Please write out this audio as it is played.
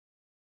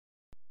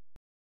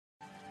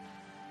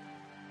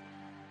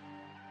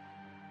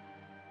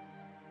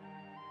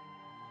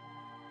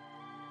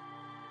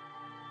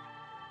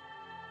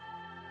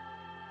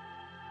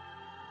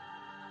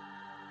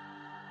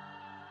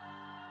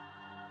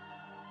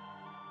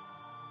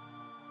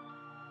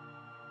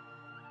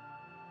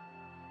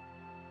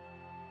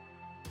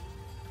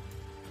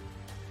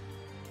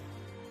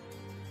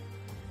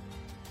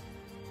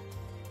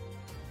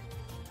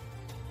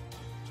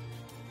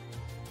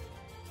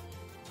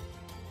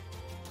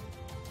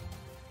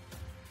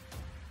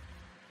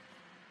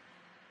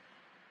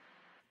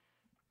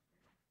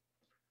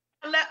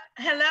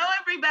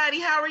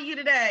everybody. How are you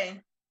today?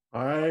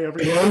 Hi,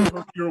 everyone.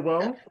 Hope you're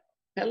well.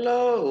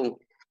 Hello.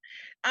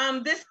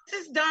 This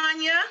is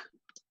Danya,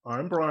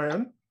 I'm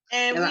Brian.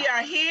 and And we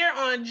are here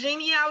on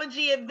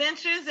Genealogy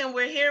Adventures, and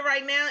we're here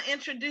right now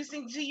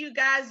introducing to you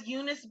guys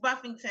Eunice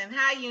Buffington.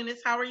 Hi,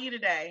 Eunice. How are you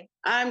today?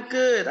 I'm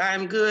good.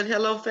 I'm good.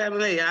 Hello,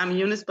 family. I'm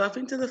Eunice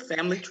Buffington, the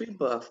family tree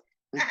buff.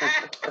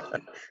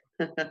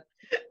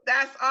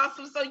 That's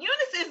awesome. So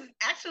Eunice is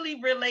actually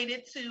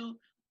related to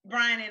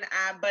Brian and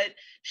I, but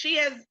she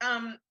has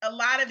a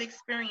lot of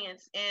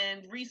experience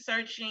in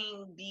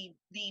researching the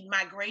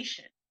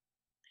migration.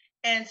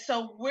 And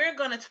so we're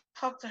going to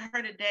talk to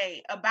her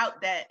today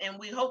about that. And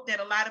we hope that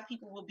a lot of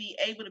people will be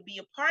able to be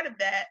a part of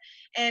that.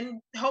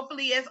 And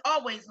hopefully, as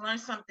always, learn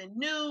something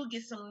new,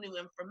 get some new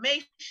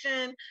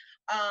information,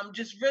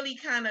 just really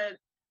kind of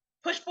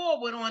push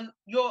forward on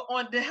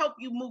to help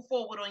you move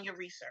forward on your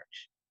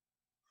research.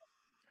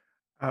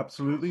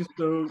 Absolutely.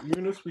 So,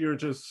 Eunice, we are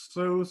just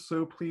so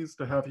pleased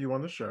to have you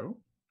on the show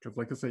because,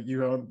 like I said, you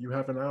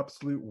have an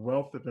absolute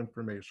wealth of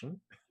information.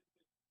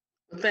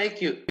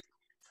 Thank you.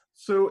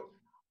 So,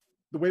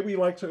 the way we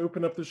like to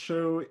open up the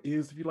show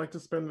is if you'd like to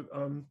spend,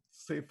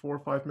 say, 4 or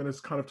 5 minutes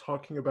kind of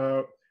talking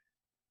about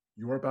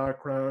your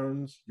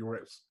background, your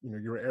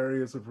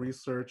areas of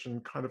research,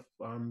 and kind of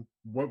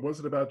what was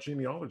it about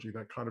genealogy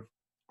that kind of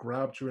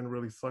grabbed you and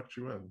really sucked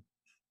you in?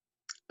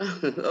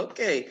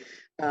 Okay.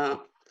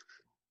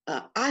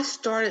 I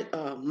started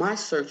my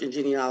search in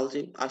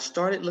genealogy. I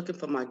started looking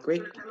for my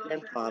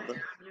great-grandfather,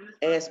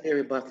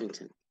 Asbury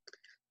Buffington.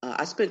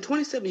 I spent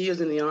 27 years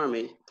in the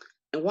Army,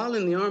 and while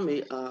in the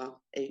Army,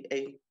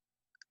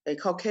 a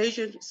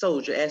Caucasian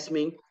soldier asked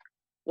me,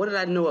 what did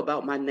I know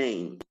about my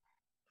name?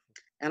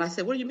 And I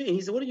said, what do you mean? He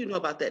said, what do you know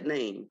about that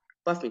name,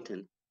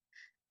 Buffington?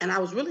 And I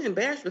was really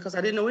embarrassed because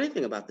I didn't know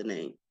anything about the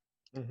name.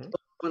 Mm-hmm.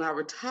 But when I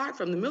retired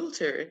from the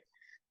military,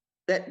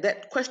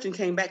 that question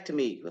came back to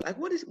me. Like,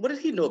 what did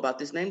he know about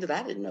this name that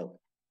I didn't know?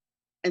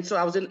 And so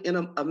I was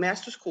in a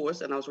master's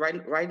course, and I was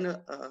writing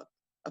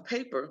a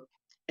paper.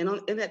 And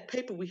in that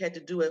paper, we had to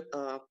do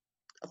a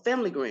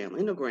familygram,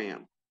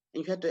 enneagram,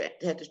 and you had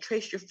to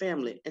trace your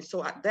family. And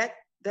so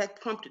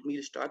that prompted me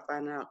to start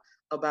finding out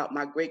about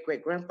my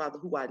great-great-grandfather,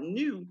 who I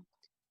knew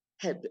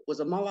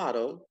was a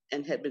mulatto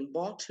and had been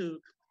brought to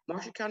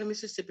Marshall County,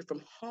 Mississippi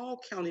from Hall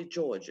County,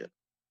 Georgia.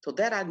 So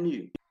that I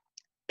knew.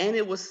 And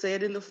it was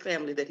said in the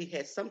family that he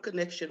had some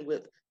connection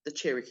with the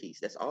Cherokees.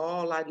 That's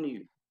all I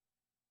knew.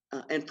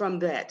 And from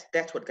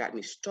that's what got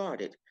me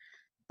started.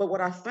 But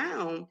what I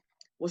found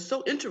was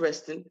so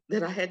interesting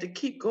that I had to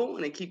keep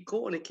going and keep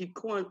going and keep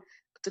going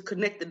to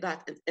connect the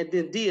dots. And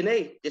then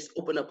DNA just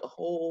opened up a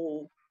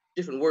whole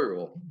different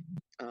world.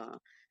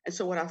 And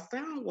so what I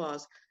found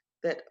was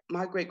that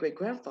my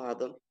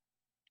great-great-grandfather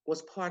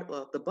was part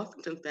of the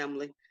Buffington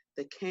family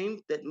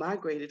that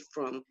migrated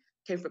from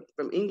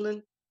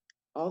England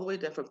all the way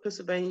down from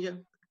Pennsylvania,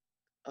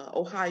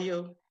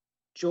 Ohio,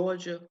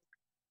 Georgia,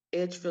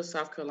 Edgefield,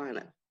 South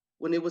Carolina.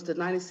 When it was the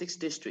 96th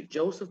district,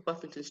 Joseph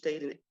Buffington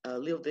stayed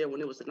and lived there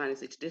when it was the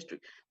 96th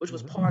district, which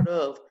was part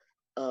of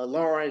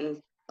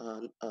Lawrence,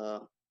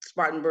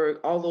 Spartanburg,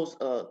 all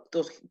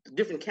those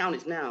different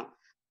counties now.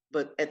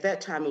 But at that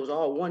time, it was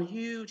all one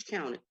huge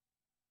county.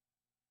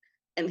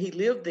 And he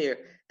lived there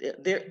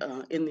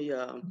in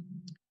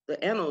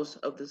the annals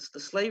of the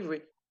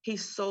slavery. He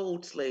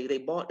sold slaves. They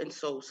bought and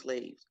sold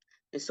slaves.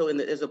 And so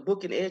there's a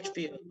book in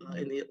Edgefield,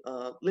 in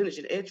the lineage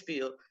in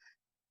Edgefield,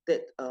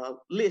 that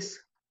lists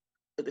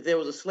that if there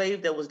was a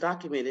slave that was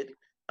documented,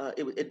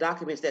 it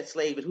documents that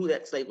slave and who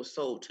that slave was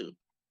sold to.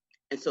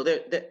 And so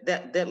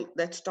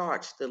that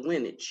starts the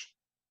lineage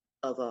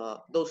of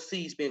those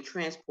seeds being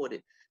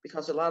transported,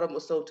 because a lot of them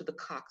were sold to the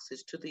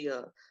Coxes, to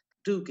the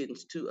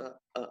Dugans, to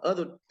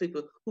other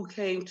people who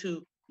came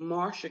to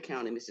Marshall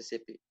County,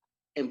 Mississippi,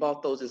 and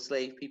bought those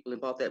enslaved people and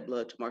bought that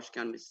blood to Marshall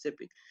County,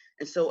 Mississippi.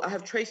 And so I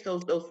have traced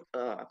those.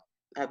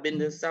 I've been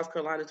to South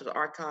Carolina to the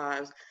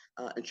archives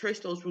and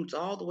traced those roots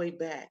all the way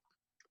back.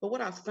 But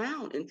what I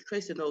found in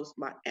tracing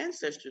my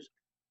ancestors,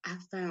 I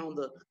found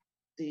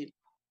the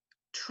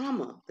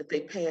trauma that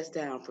they passed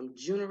down from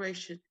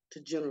generation to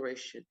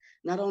generation,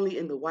 not only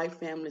in the white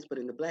families, but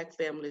in the Black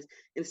families.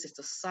 And it's just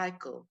a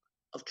cycle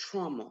of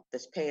trauma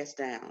that's passed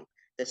down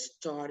that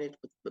started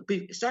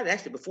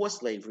actually before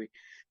slavery,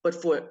 but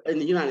in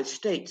the United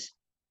States,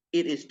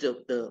 it is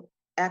the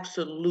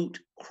absolute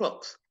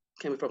crux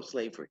coming from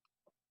slavery.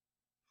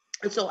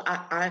 And so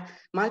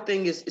my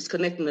thing is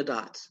connecting the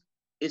dots.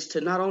 Is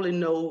to not only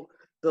know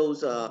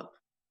those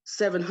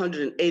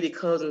 780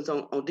 cousins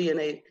on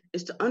DNA,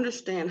 is to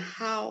understand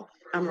how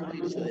I'm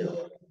related to them,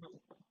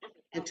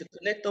 and to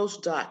connect those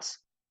dots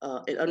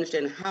and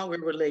understand how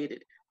we're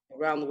related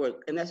around the world.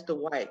 And that's the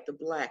white, the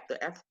Black, the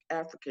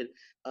African,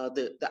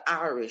 the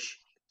Irish,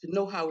 to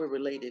know how we're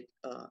related.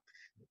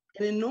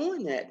 And in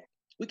knowing that,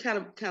 we kind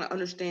of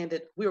understand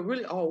that we're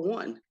really all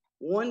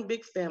one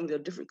big family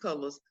of different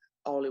colors,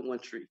 all in one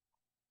tree.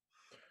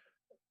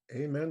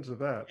 Amen to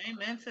that.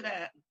 Amen to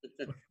that.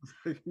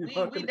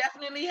 We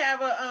definitely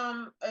have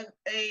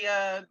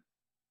a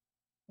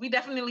we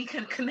definitely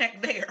can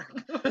connect there,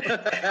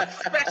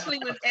 especially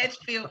with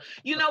Edgefield.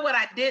 You know what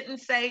I didn't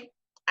say?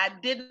 I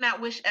did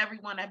not wish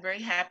everyone a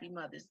very happy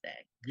Mother's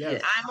Day.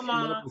 Yes, I'm a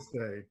mom. Mother's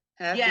Day.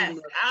 Yes,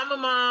 I'm a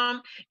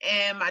mom,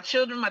 and my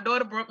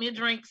daughter brought me a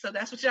drink, so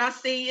that's what y'all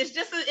see. It's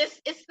just,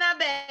 it's not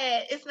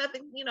bad. It's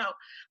nothing,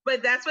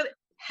 but that's what.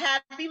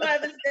 Happy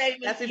Mother's Day.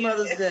 Happy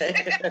Mother's Day.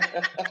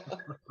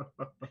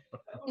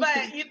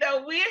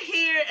 But we're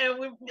here,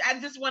 and I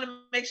just want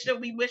to make sure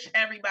we wish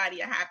everybody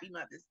a happy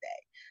Mother's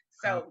Day.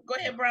 So go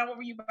ahead, Brian. What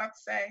were you about to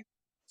say?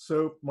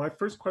 So my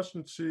first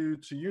question to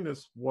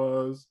Eunice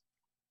was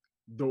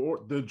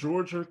the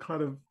Georgia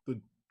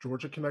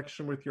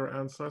connection with your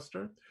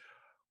ancestor.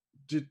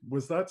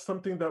 Was that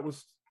something that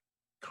was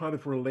kind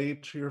of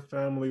relayed to your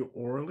family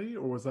orally,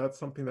 or was that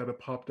something that had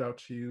popped out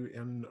to you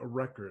in a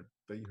record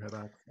that you had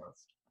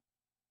accessed?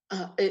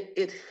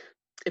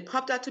 It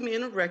popped out to me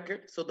in a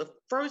record. So the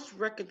first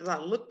record that I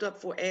looked up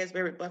for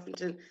Asbury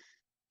Buffington,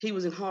 he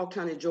was in Hall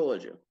County,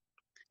 Georgia.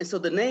 And so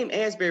the name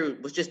Asbury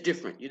was just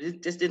different. You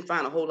just didn't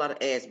find a whole lot of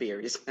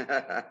Asburys.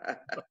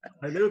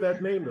 I know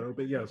that name though,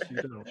 but yes,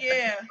 you don't.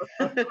 Yeah.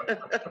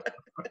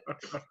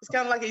 It's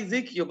kind of like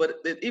Ezekiel,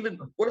 but even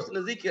worse than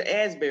Ezekiel,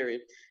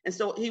 Asbury. And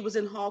so he was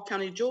in Hall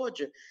County,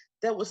 Georgia.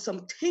 There was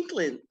some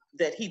tinkling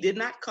that he did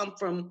not come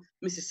from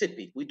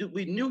Mississippi.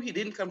 We knew he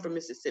didn't come from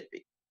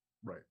Mississippi.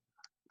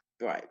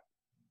 Right.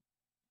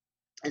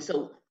 And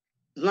so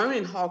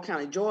learning Hall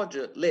County,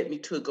 Georgia led me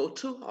to go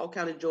to Hall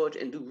County,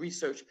 Georgia and do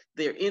research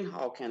there in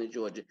Hall County,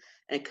 Georgia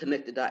and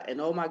connect the dots.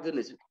 And oh my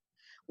goodness,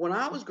 when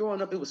I was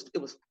growing up, it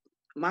was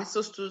my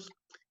sisters,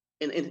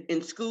 and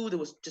in school, there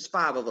was just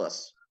 5 of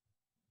us.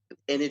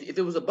 And if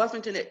it was a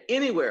Buffington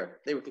anywhere,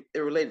 they were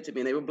related to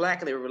me, and they were Black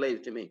and they were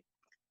related to me.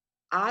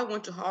 I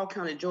went to Hall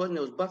County, Georgia, and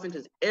there was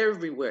Buffingtons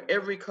everywhere,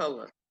 every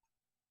color.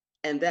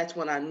 And that's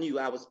when I knew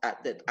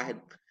that I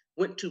had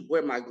went to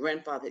where my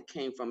grandfather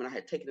came from, and I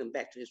had taken him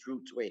back to his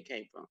roots where he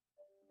came from.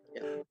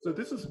 Yeah. So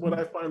this is what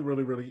I find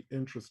really, really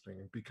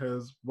interesting,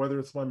 because whether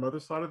it's my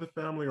mother's side of the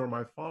family or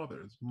my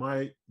father's,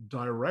 my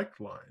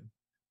direct line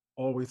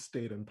always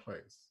stayed in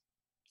place.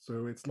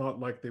 So it's not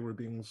like they were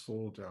being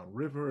sold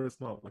downriver.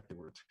 It's not like they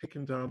were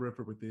taken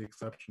downriver, with the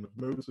exception of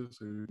Moses,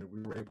 who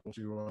we were able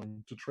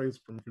to trace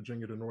from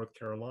Virginia to North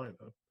Carolina.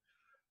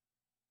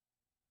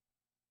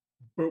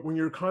 But when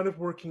you're kind of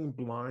working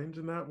blind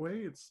in that way,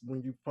 it's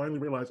when you finally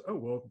realize, oh,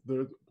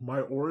 well,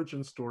 my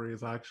origin story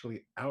is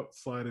actually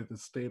outside of the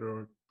state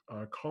or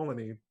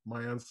colony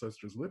my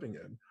ancestors living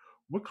in.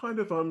 What kind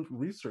of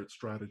research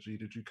strategy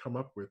did you come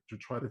up with to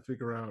try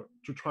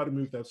to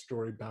move that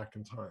story back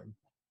in time?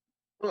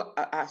 Well,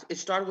 it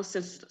started with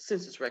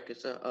census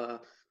records,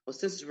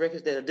 census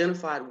records that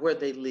identified where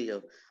they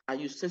live. I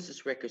used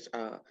census records.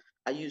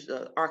 I used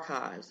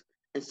archives.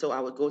 And so I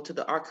would go to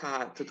the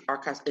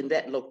archives in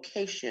that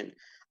location.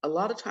 A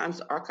lot of times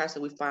the archives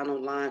that we find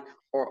online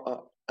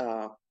or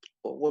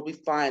what we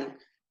find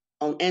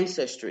on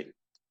Ancestry,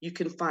 you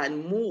can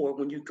find more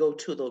when you go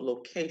to the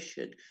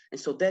location. And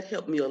so that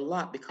helped me a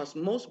lot, because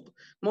most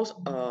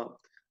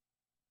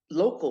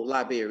local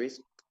libraries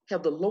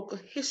have the local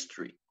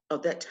history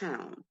of that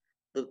town,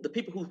 the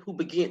people who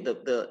began,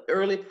 the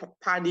early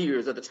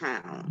pioneers of the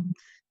town.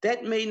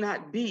 That may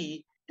not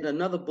be in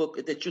another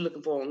book that you're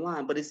looking for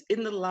online, but it's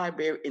in the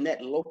library in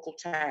that local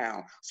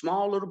town.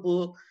 Small little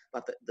book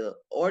about the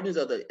origins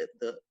of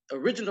the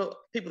original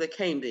people that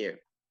came there.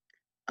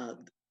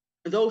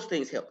 Those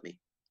things helped me.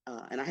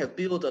 And I have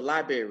built a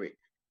library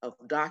of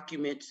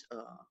documents,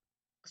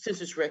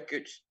 census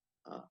records,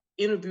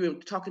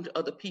 interviewing, talking to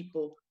other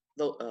people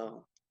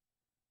to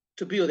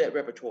build that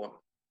repertoire.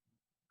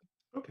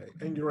 Okay,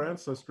 and your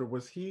ancestor,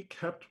 was he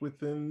kept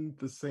within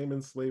the same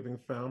enslaving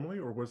family,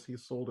 or was he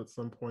sold at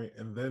some point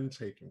and then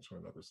taken to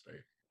another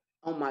state?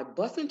 On my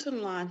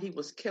Buffington line, he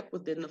was kept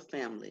within the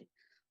family.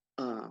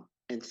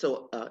 And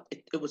so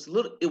it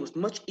was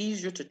much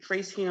easier to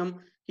trace him.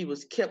 He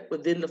was kept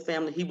within the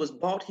family. He was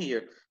bought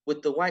here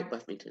with the white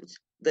Buffingtons.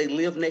 They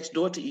live next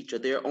door to each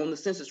other. They're on the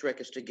census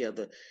records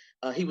together.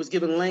 He was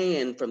given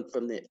land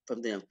from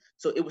them.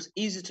 So it was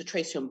easy to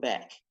trace him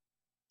back.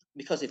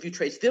 Because if you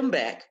trace them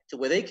back to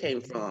where they came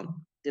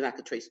from, then I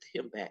could trace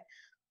him back.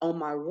 On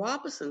my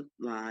Robinson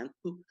line,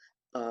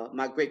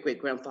 my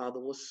great-great-grandfather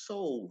was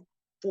sold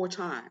 4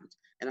 times.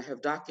 And I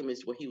have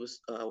documents where he was,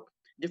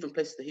 different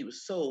places that he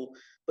was sold.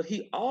 But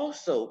he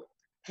also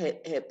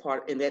had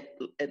part in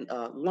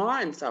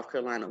Lawrence, South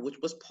Carolina, which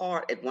was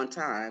at one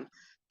time,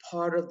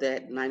 part of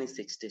that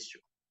 96th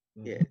district.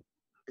 Mm-hmm. Yeah.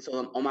 And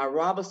so on my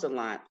Robinson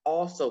line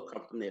also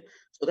come from there.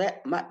 So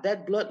that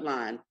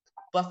bloodline,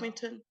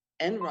 Buffington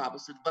and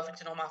Robinson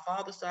on my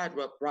father's side,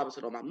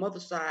 Robinson on my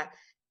mother's side,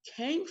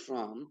 came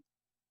from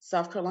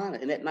South Carolina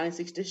in that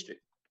 96th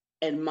district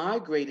and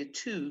migrated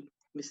to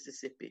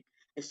Mississippi.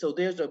 And so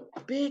there's a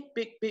big,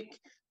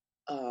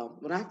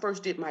 when I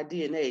first did my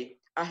DNA,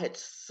 I had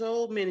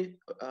so many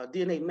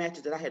DNA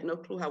matches that I had no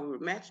clue how we were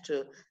matched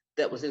to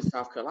that was in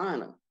South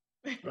Carolina.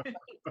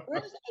 Where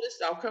does all this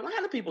South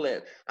Carolina people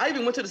at? I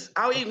even went to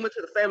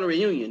the family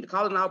reunion, the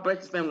Calling All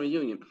Branches family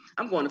reunion.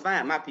 I'm going to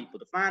find my people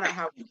to find out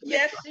how.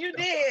 Yes, you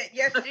did.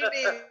 Yes, you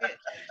did.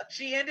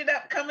 She ended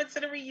up coming to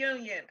the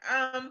reunion.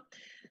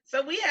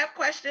 So we have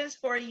questions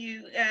for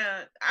you.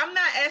 I'm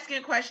not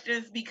asking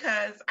questions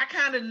because I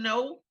kind of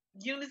know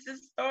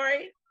Eunice's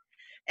story.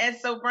 And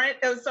so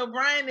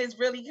Brian is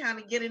really kind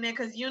of getting in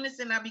because Eunice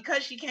and I,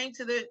 because she came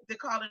to the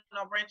Calling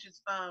All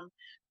Branches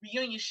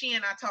reunion, she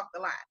and I talked a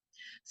lot.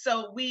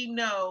 So we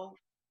know,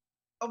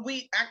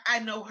 I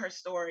know her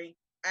story.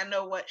 I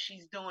know what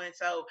she's doing.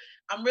 So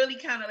I'm really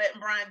kind of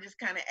letting Brian just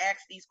kind of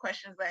ask these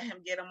questions, let him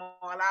get them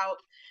all out.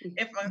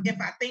 If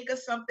I think of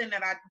something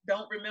that I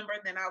don't remember,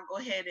 then I'll go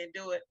ahead and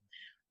do it.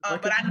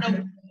 But I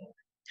know,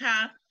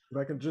 huh? If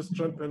I can just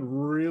jump in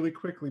really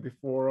quickly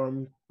before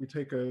we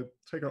take an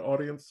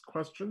audience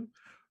question.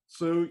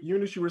 So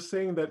Eunice, you were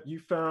saying that you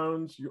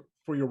found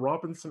for your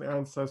Robinson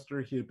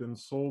ancestor, he had been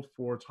sold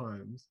 4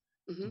 times.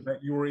 Mm-hmm.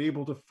 That you were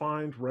able to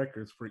find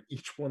records for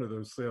each one of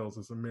those sales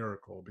is a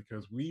miracle,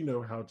 because we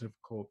know how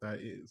difficult that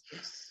is.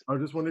 Yes. I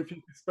just wonder if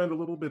you could spend a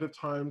little bit of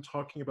time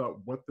talking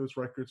about what those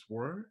records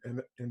were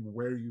and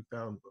where you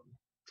found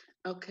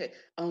them. Okay,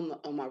 on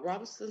my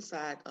Robinson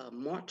side,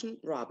 Martin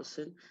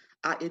Robinson,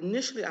 I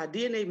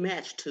DNA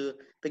matched to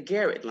the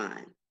Garrett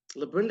line,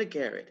 LaBrenda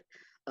Garrett,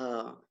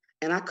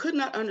 and I could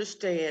not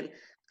understand.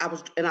 I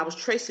was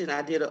tracing.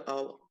 I did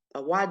a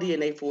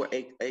Y-DNA for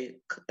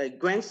a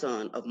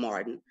grandson of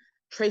Martin,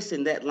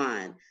 tracing that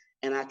line,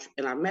 and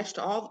I matched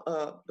all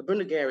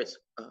LaBrenda Garrett's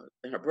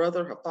and her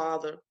brother, her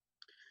father.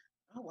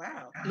 Oh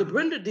wow!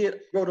 LaBrenda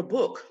wrote a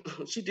book.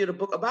 She did a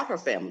book about her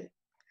family.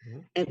 Mm-hmm.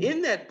 And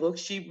in that book,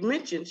 she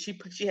mentioned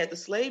she had the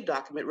slave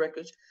document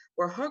records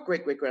where her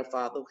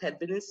great-great-grandfather had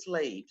been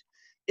enslaved.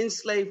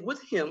 Enslaved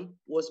with him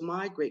was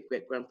my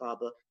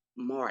great-great-grandfather,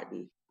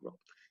 Martin.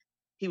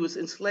 He was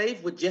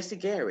enslaved with Jesse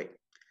Garrett,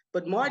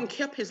 but Martin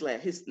kept his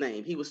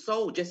name. He was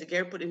sold. Jesse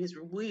Garrett put in his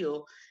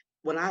will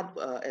when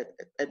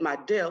at my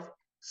death,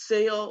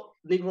 sell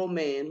Negro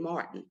man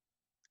Martin.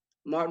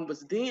 Martin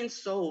was then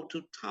sold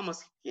to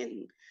Thomas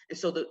Hinton. And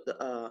so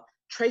the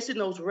tracing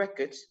those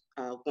records,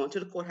 going to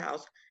the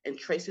courthouse and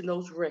tracing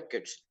those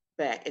records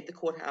back at the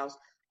courthouse,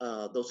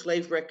 those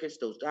slave records,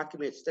 those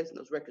documents, tracing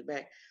those records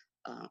back,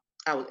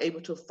 I was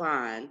able to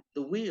find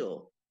the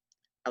will.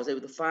 I was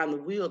able to find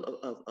the will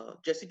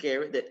of Jesse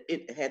Garrett, that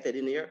it had that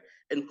in there,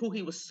 and who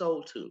he was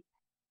sold to.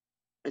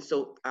 And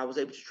so I was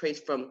able to trace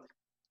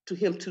to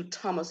him to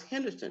Thomas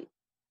Henderson.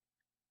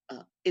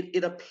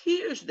 It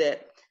appears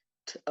that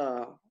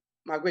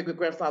my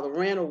great-great-grandfather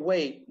ran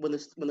away when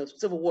the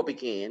Civil War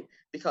began,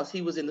 because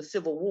he was in the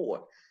Civil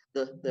War.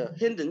 The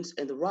Hendons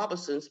and the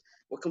Robinsons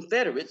were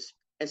Confederates,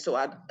 and so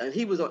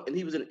he was on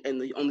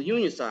the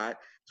Union side.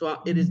 So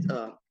it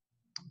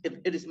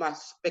is my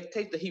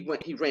expectation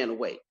that he ran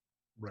away,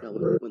 right,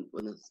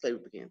 when the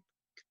slavery began.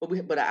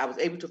 But I was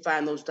able to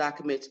find those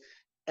documents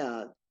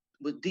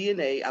with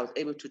DNA. I was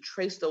able to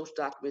trace those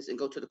documents and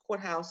go to the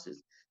courthouses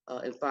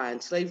and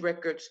find slave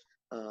records,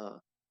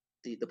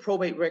 the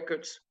probate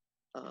records,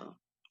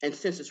 and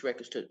census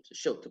records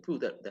to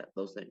prove that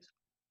those things.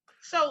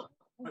 So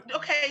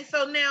okay,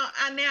 so now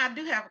I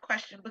do have a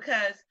question,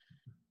 because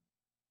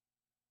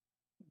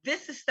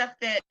this is stuff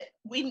that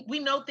we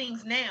know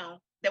things now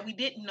that we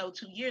didn't know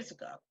 2 years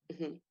ago.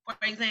 Mm-hmm. For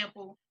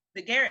example,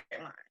 the Garrett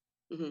line.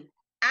 Mm-hmm.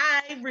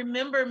 I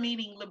remember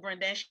meeting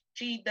LaBrenda, and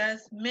she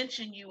does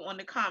mention you on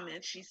the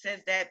comments. She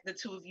says that the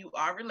two of you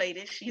are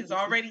related. She had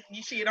already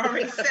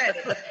said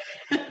it.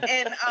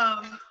 And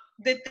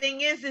the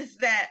thing is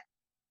that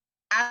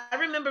I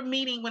remember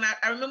meeting when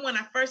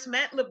I first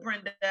met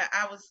LaBrenda,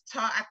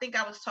 I think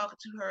I was talking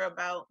to her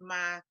about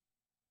my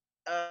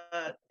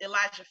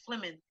Elijah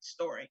Fleming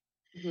story.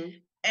 Mm-hmm.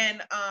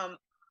 And I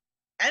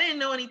didn't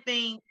know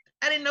anything.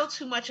 I didn't know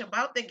too much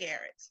about the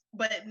Garretts,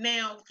 but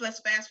now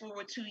let's fast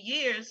forward 2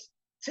 years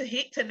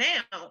to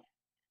now.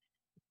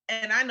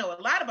 And I know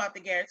a lot about the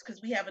Garretts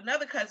because we have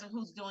another cousin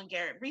who's doing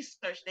Garrett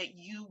research that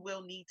you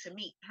will need to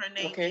meet. Her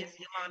name is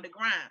Yolanda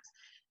Grimes.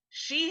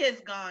 She has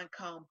gone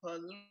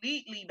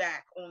completely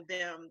back on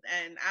them.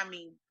 And I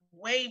mean,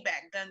 way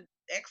back, done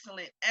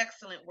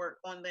excellent work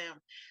on them.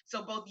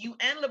 So both you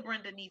and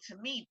LaBrenda need to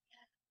meet.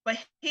 But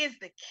here's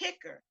the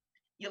kicker.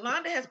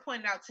 Yolanda has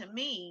pointed out to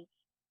me,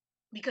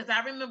 because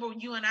I remember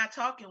you and I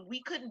talking,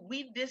 we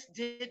just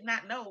did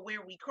not know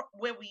where we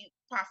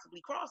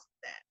possibly crossed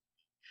that.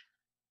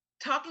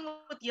 Talking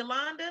with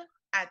Yolanda,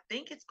 I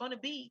think it's going to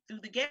be through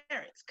the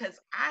Garretts, because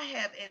I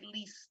have at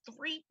least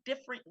 3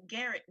 different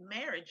Garrett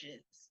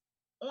marriages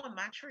on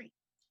my tree.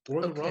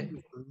 Or the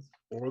Robinsons.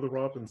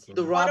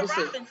 The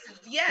Robinsons,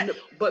 yeah. No,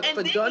 but and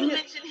then you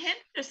mentioned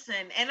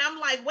Henderson, and I'm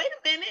like, wait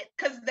a minute,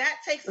 because that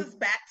takes us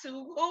back to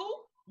who?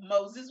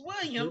 Moses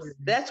Williams.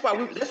 That's why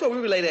we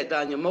relate that,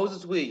 Danya.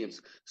 Moses Williams.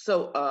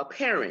 So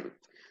pairing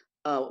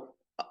of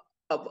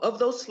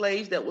those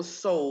slaves that were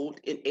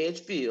sold in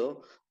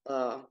Edgefield,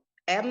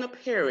 Abner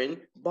Perrin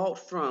bought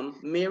from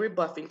Mary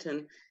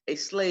Buffington a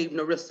slave,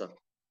 Narissa.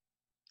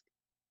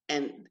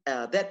 and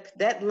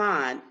that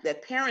line,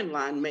 that parent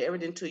line,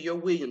 married into your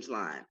Williams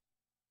line.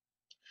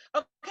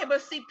 Okay,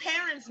 but see,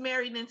 parents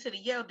married into the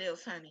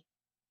Yeldales, honey.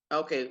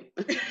 Okay,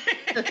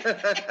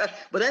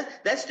 but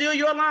that's still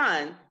your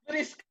line. But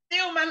it's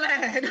still my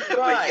line,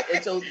 right?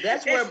 And so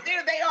that's where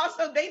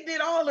they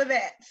did all of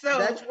that. So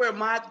that's where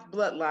my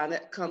bloodline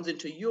that comes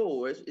into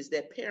yours is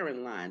that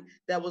parent line.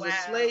 That was a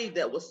slave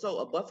that was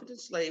sold, a Buffington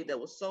slave that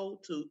was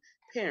sold to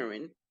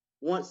parent.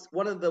 Once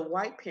one of the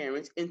white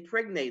parents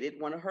impregnated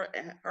one of her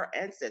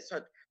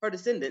ancestors, her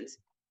descendants,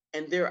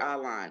 and there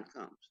our line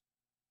comes.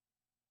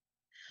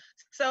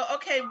 So,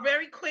 okay,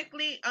 very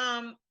quickly,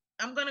 I'm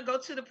going to go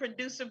to the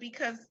producer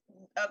because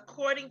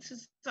according to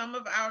some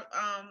of our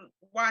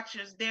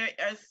watchers, there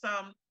are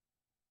some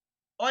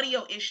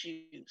audio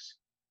issues.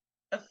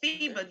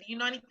 Afiba, do you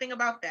know anything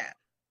about that?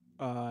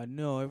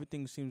 No,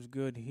 everything seems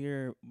good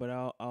here, but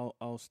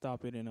I'll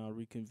stop it and I'll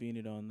reconvene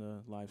it on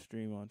the live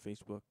stream on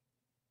Facebook.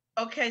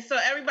 Okay, so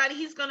everybody,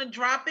 he's going to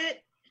drop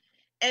it,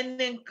 and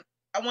then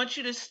I want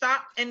you to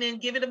stop and then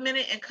give it a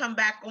minute and come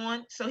back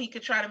on so he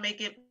could try to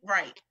make it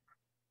right.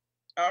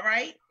 All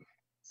right,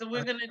 so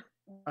we're gonna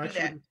do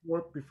that.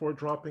 Before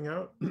dropping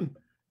out,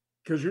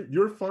 because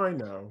you're fine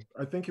now.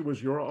 I think it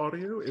was your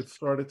audio. It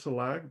started to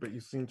lag, but you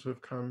seem to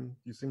have come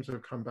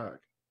back.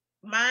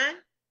 Mine?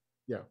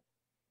 Yeah.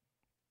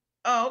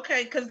 Oh,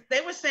 okay. Because they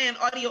were saying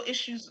audio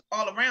issues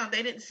all around.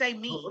 They didn't say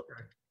me. Oh,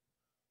 okay.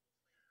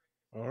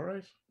 All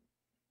right.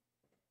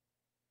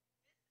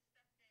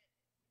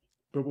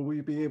 But will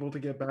we be able to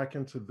get back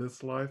into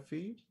this live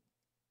feed?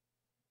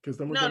 Because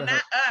then we're not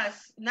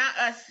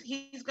us.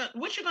 He's gonna.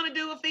 What you gonna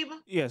do, Afiba?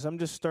 Yes, I'm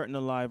just starting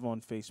the live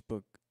on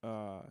Facebook.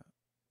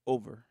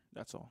 Over.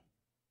 That's all.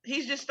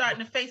 He's just starting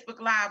the Facebook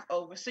Live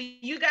over. So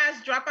you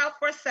guys drop out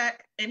for a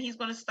sec, and he's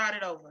gonna start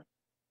it over.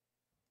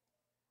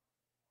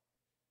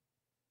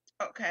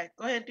 Okay,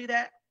 go ahead, do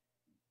that.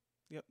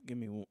 Yep. Give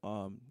me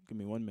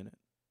 1 minute.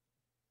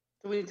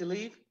 Do we need to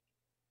leave?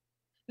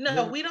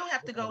 No, we don't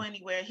have to go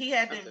anywhere. He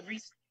had to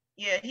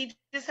he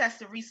just has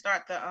to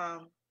restart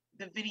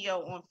the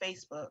video on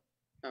Facebook.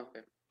 Okay.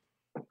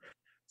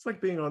 It's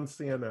like being on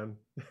CNN.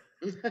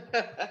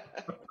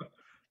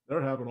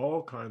 They're having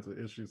all kinds of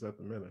issues at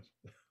the minute.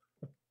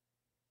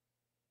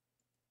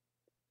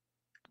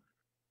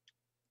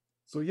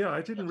 So yeah,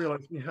 I didn't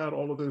realize we had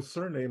all of those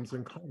surnames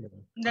in common.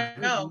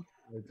 No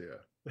idea.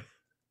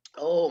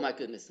 Oh my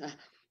goodness.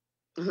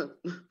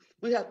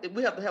 we have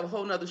to have a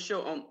whole nother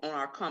show on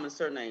our common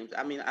surnames.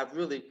 I mean, I've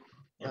really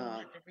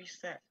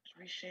reshare.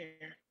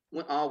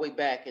 Went all the way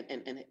back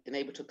and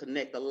able to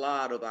connect a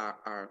lot of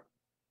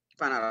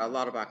find out a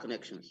lot of our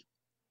connections.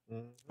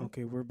 Mm-hmm.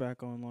 Okay, we're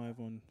back on live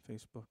on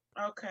Facebook.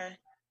 Okay.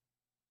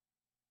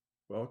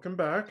 Welcome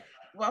back.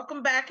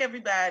 Welcome back,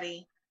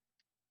 everybody.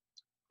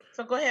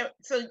 So go ahead.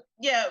 So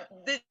yeah,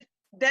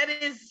 that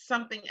is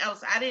something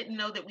else. I didn't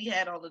know that we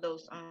had all of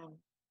those.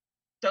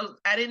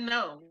 I didn't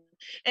know.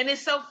 And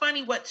it's so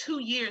funny what 2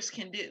 years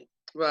can do.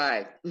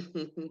 Right.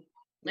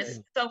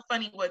 It's so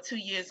funny what 2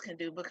 years can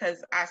do,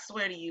 because I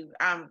swear to you,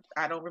 I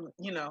don't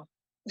remember,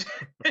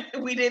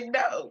 we didn't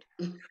know.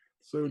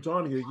 So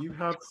Dania, you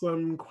have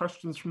some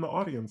questions from the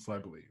audience, I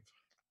believe.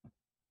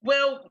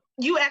 Well,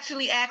 you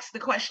actually asked the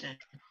question.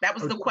 That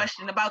was the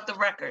question about the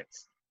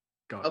records.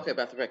 Got it. Okay,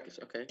 about the records.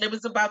 Okay. It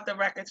was about the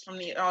records from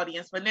the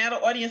audience, but now the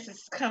audience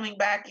is coming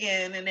back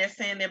in and they're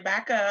saying they're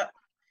back up.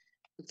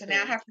 So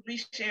now I have to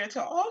reshare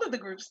to all of the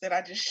groups that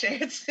I just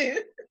shared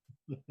to.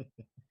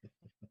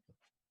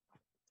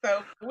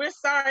 So we're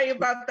sorry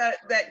about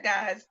that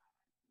guys.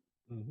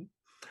 Mm-hmm.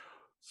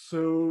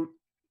 So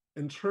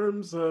in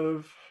terms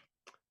of,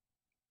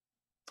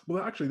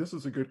 well, actually, this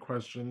is a good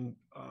question.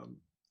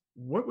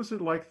 What was it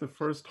like the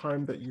first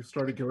time that you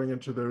started going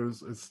into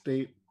those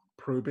estate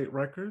probate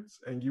records?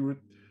 And you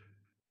would,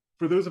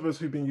 for those of us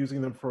who've been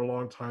using them for a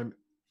long time,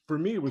 for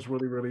me, it was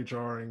really, really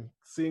jarring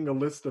seeing a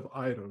list of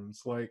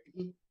items like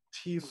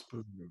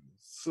teaspoons,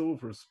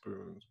 silver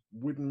spoons,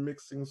 wooden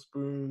mixing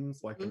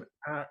spoons, like an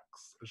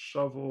axe, a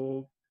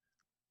shovel,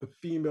 the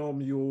female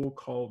mule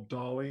called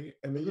Dolly,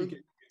 and then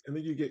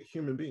you get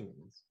human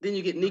beings. Then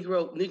you get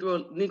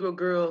Negro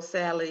girl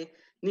Sally,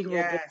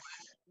 Negro boy,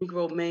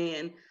 Negro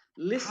man.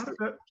 Listen.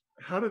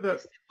 How did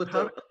that?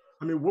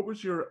 I mean, what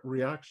was your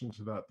reaction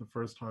to that the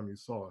first time you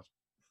saw it?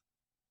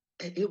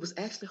 It was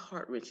actually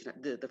heart-wrenching.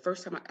 The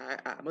first time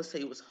I must say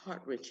it was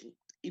heart-wrenching.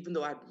 Even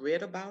though I'd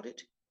read about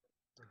it,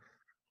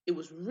 it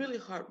was really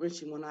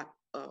heart-wrenching when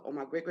on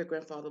my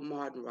great-great-grandfather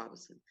Martin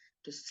Robinson,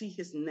 to see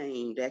his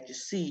name, to actually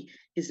see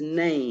his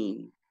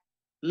name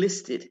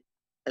listed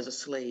as a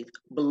slave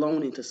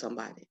belonging to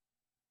somebody.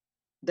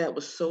 That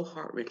was so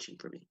heart-wrenching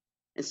for me.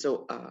 And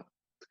so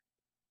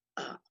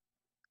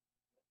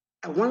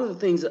one of the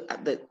things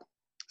that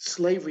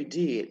slavery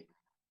did,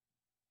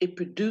 it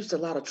produced a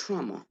lot of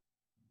trauma.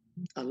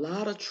 A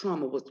lot of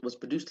trauma was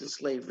produced in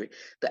slavery.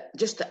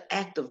 Just the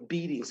act of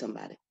beating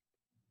somebody,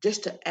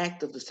 just the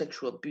act of the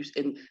sexual abuse.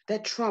 And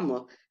that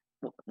trauma,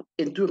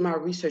 and through my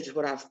research, is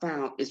what I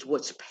found is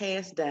what's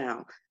passed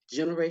down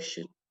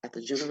generation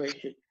after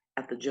generation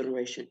after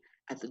generation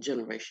after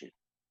generation.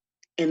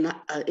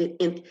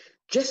 And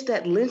just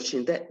that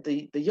lynching, that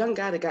the young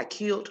guy that got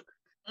killed,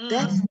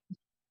 that's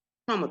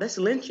trauma. That's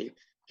lynching.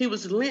 He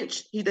was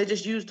lynched. They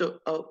just used a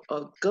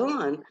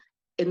gun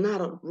and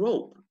not a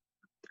rope.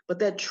 But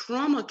that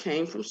trauma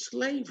came from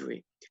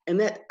slavery, and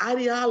that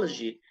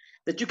ideology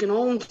that you can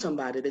own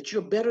somebody, that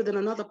you're better than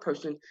another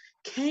person,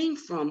 came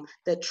from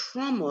that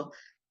trauma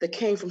that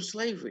came from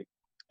slavery.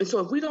 And so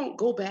if we don't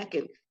go back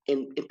and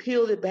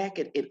peel it back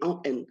and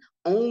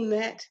own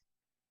that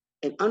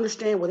and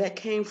understand where that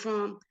came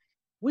from,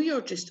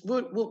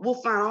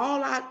 we'll find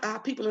all our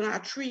people in our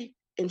tree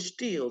and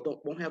still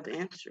won't have the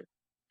answer.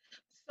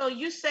 So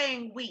you're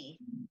saying we.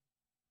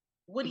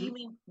 What do you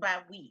mean by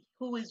we?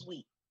 Who is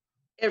we?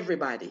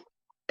 Everybody,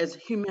 as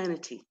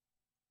humanity.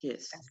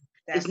 Yes.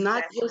 It's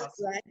not just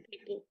awesome. Black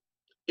people.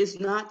 It's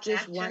not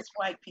just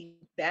white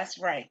people. That's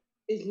right.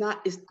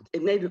 It's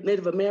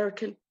Native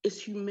American.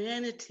 It's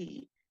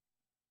humanity.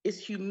 It's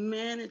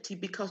humanity,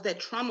 because that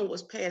trauma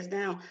was passed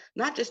down,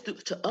 not just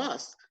to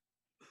us.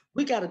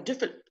 We got a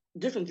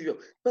different view,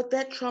 but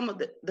that trauma,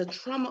 the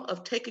trauma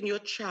of taking your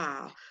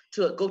child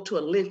to go to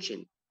a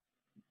lynching,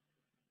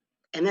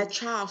 and that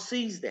child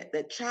sees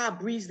that child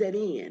breathes that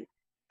in,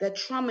 that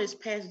trauma is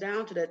passed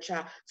down to that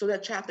child, so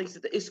that child thinks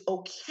that it's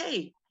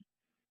okay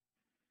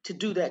to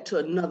do that to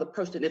another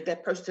person if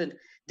that person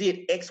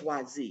did X,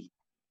 Y, Z.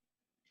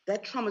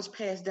 That trauma is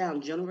passed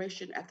down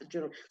generation after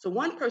generation. So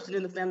one person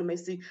in the family may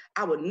see,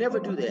 I would never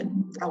do that.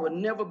 I would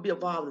never be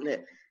involved in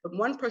that. But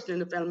one person in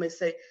the family may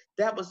say,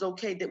 that was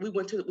okay, that we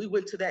went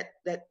to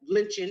that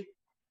lynching,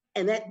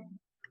 and that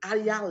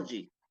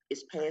ideology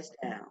is passed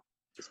down.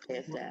 It's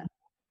passed down.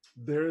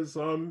 There's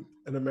an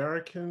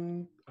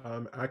American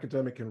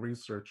academic and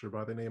researcher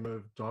by the name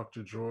of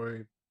Dr.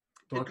 Joy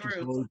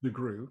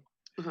DeGruy,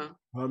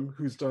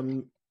 who's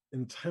done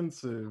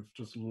intensive,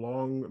 just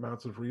long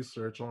amounts of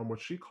research on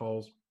what she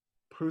calls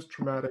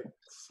post-traumatic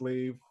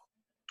slave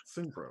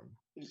syndrome.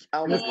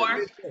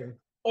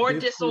 Or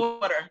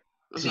disorder.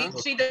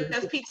 She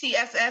does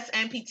PTSS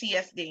and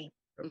PTSD.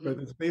 But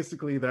it's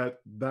basically that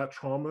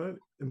trauma,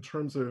 in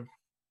terms of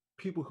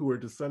people who are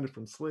descended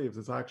from slaves,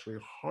 is actually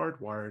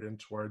hardwired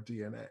into our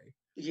DNA.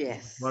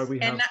 Yes.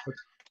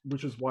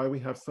 Which is why we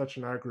have such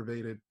an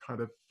aggravated kind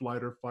of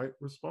flight or fight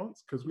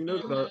response, because we know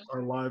that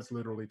our lives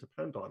literally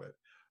depend on it.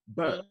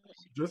 But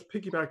just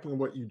piggybacking on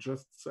what you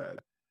just said,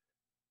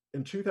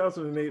 in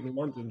 2008 in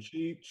London,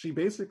 she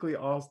basically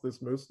asked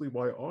this mostly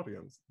white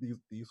audience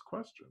these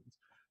questions.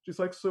 She's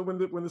like, so when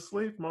the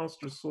slave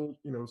master sold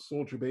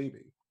your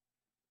baby,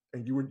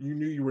 and you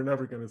knew you were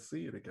never going to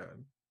see it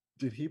again,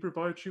 did he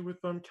provide you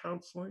with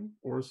counseling,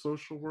 or a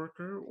social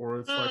worker, or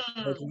a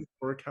psychologist,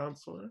 or a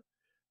counselor?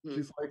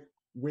 She's like,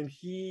 when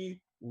he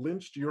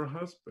lynched your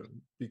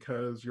husband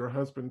because your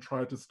husband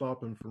tried to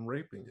stop him from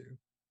raping you,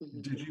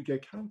 did you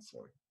get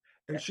counseling?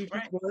 And she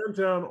just ran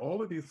down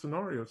all of these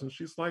scenarios, and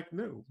she's like,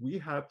 no, we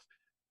had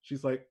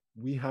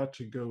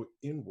to go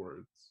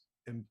inwards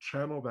and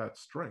channel that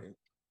strength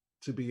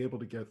to be able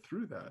to get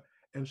through that.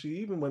 And she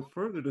even went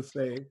further to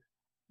say,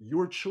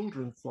 your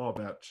children saw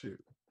that too.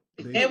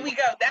 There we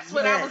go. That's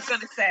what I was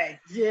going to say.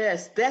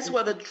 Yes, that's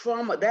where the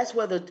trauma, that's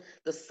where the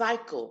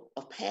cycle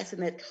of passing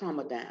that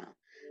trauma down.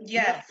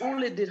 Yes. Not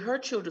only did her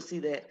children see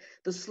that,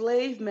 the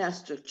slave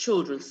master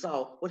children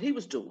saw what he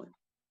was doing.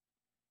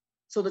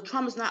 So the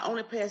trauma is not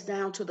only passed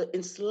down to the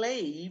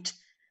enslaved,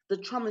 the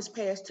trauma is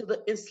passed to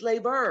the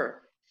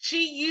enslaver.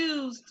 She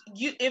used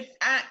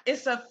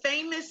it's a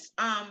famous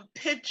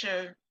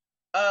picture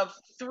of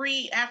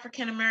 3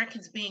 African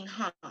Americans being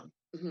hung.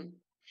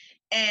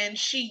 And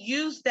she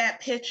used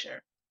that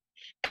picture.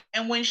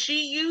 And when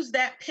she used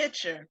that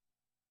picture,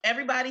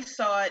 everybody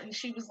saw it, and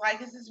she was like,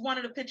 this is one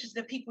of the pictures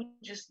that people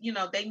just,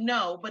 they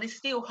know, but it's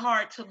still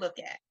hard to look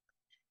at.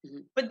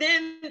 But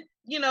then,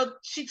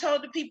 she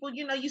told the people,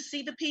 you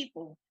see the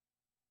people.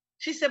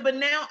 She said, but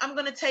now I'm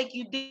going to take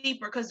you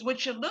deeper, because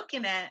what you're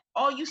looking at,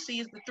 all you see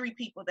is the 3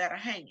 people that are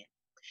hanging.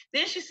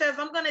 Then she says,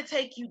 I'm going to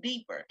take you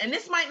deeper. And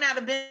this might not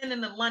have been in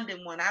the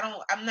London one.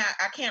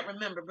 I can't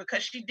remember,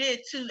 because she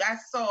did too. I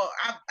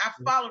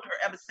followed her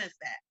ever since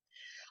that.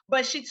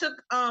 But she took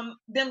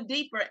them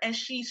deeper, and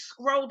she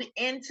scrolled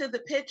into the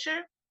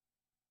picture,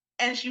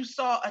 and you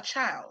saw a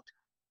child.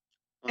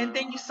 And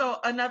then you saw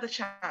another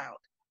child.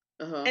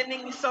 And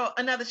then you saw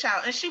another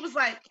child. And she was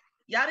like,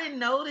 y'all didn't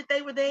know that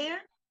they were there?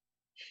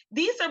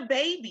 These are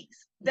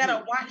babies that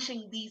are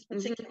watching these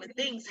particular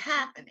things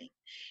happening.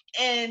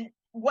 And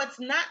what's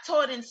not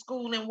taught in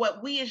school, and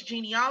what we as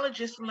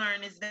genealogists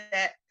learn, is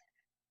that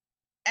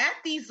at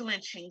these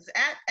lynchings,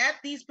 at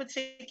these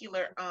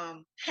particular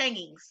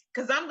hangings,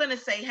 because I'm going to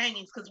say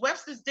hangings, because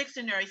Webster's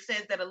Dictionary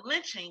says that a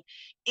lynching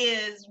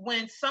is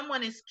when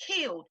someone is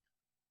killed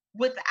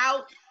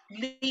without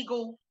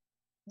legal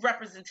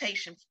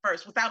representation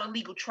first, without a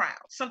legal trial,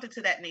 something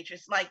to that nature.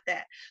 It's like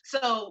that.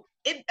 So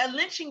a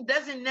lynching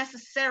doesn't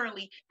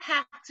necessarily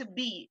have to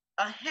be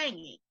a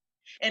hanging.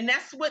 And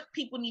that's what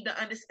people need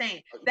to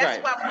understand.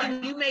 That's why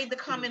when you made the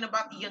comment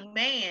about the young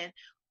man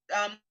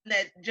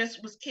that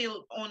just was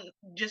killed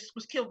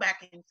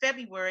back in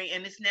February,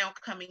 and it's now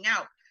coming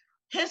out,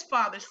 his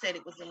father said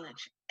it was a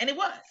lynching, and it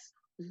was.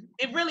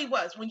 It really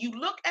was. When you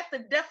look at the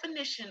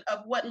definition of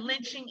what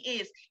lynching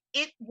is,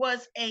 it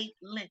was a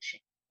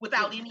lynching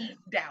without any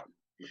doubt.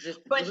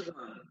 But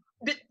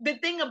the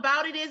thing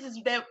about it is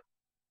that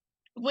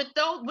with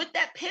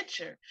that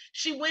picture,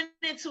 she went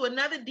into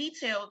another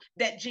detail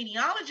that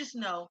genealogists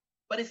know,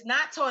 but it's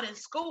not taught in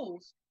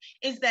schools,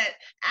 is that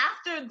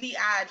after the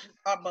eyes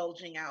are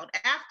bulging out,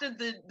 after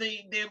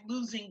they're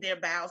losing their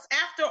bowels,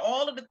 after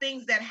all of the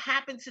things that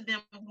happen to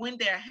them when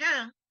they're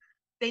hung,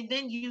 they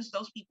then use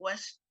those people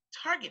as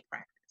target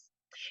practice.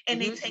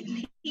 And they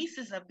take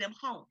pieces of them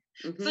home.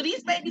 So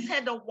these babies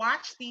had to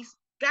watch these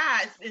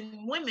guys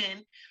and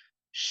women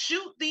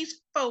shoot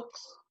these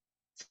folks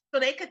so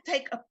they could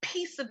take a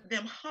piece of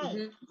them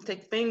home.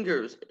 Take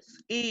fingers,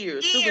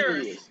 ears.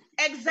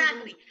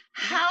 Exactly.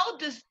 How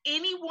does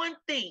anyone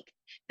think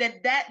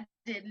that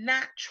did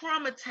not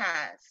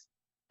traumatize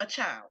a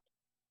child?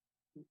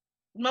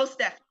 Most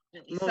definitely.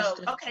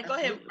 Okay, go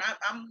ahead.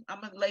 I'm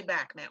gonna lay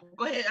back now.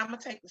 Go ahead. I'm gonna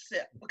take the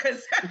sip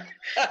because.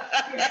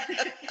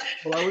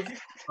 Well,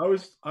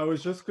 I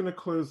was just gonna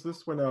close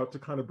this one out to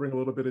kind of bring a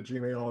little bit of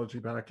genealogy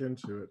back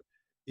into it.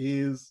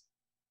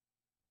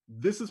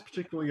 This is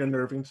particularly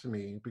unnerving to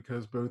me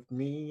because both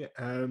me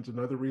and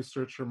another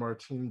researcher,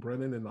 Martine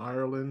Brennan in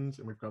Ireland,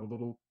 and we've got a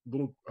little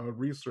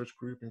research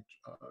group in,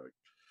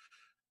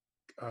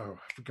 I've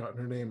forgotten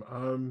her name,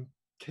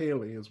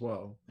 Kaylee as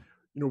well.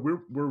 You know,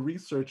 we're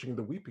researching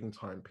the Weeping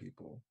Time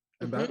people,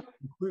 and that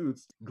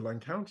includes Glenn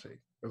County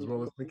as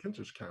well as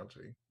McIntosh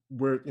County,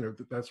 where, you know,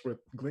 that's where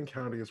Glenn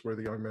County is where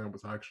the young man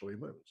was actually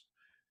limbed.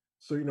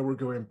 So, you know, we're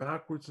going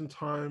backwards in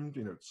time,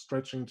 you know,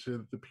 stretching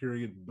to the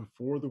period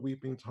before the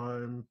Weeping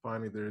Time,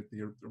 finding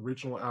the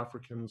original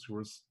Africans who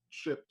were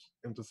shipped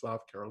into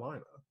South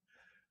Carolina.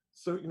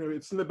 So, you know,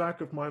 it's in the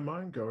back of my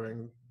mind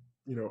going,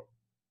 you know,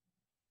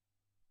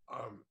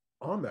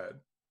 Ahmed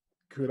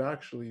could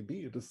actually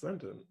be a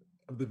descendant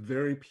of the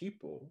very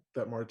people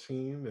that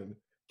Martine and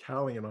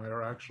Callie and I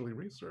are actually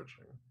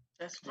researching.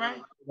 That's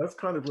right. That's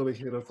kind of really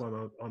hit us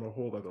on a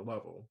whole other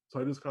level.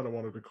 So I just kind of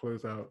wanted to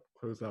close out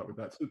with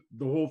that. So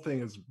the whole thing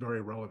is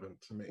very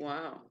relevant to me.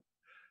 Wow.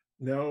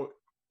 Now,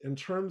 in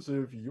terms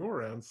of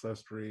your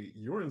ancestry,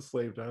 your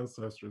enslaved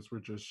ancestors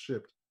were just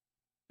shipped.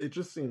 It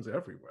just seems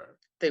everywhere.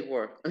 They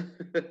were.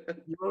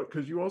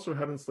 Because you also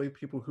had enslaved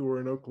people who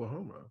were in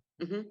Oklahoma.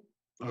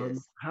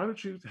 Yes. How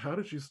did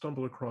you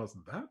stumble across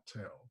that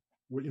tale?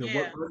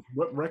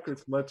 What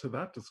records led to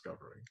that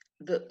discovery?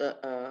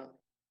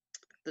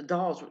 The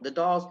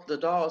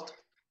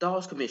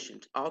Dawes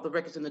Commission, all the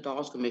records in the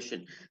Dawes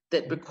Commission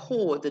that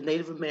record the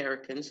Native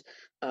Americans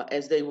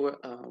as they were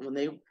when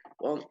they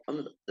on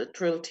the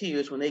Trail of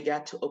Tears, when they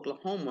got to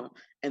Oklahoma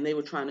and they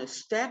were trying to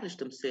establish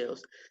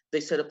themselves,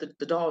 they set up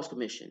the Dawes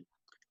Commission.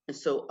 And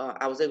so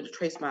I was able to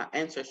trace my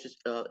ancestors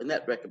in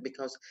that record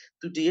because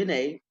through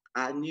DNA,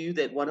 I knew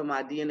that one of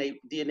my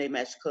DNA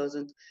matched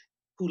cousins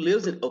who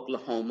lives in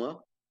Oklahoma,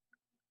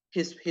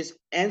 his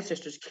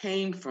ancestors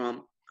came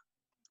from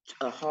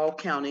Hall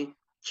County,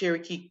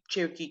 Cherokee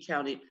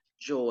County,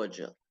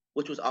 Georgia,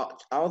 which was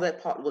all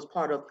that part was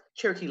part of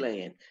Cherokee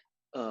land.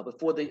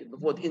 Before the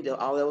Indian,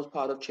 all that was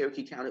part of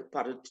Cherokee County,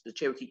 part of the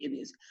Cherokee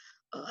Indians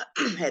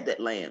had that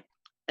land.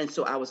 And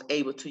so I was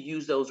able to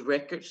use those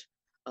records,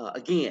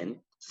 again,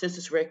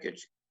 census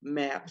records,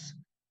 maps,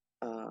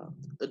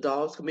 the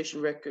Dawes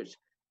Commission records.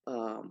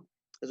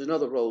 There's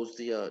another rolls,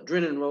 the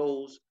Drennan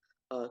rolls,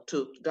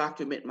 to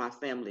document my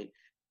family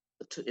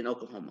in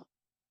Oklahoma.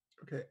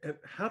 Okay, and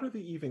how did they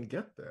even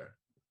get there?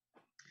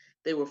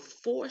 They were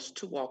forced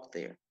to walk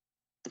there.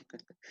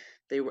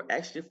 They were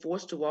actually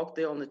forced to walk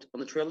there on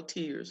the Trail of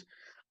Tears.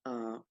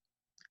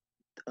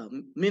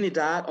 Many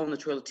died on the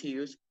Trail of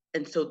Tears,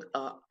 and so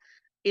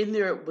in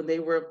there, when they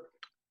were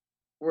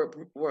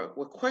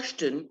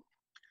questioned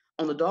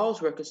on the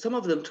Dawes record, some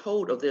of them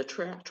told of their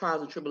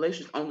trials and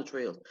tribulations on the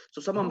trails.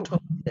 So some of them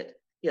told that,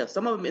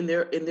 some of them in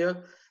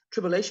their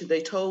tribulation,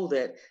 they told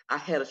that I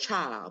had a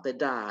child that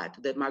died,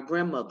 that my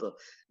grandmother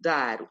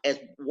died as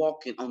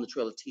walking on the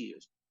Trail of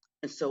Tears.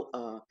 And so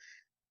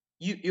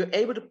you're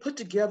able to put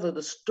together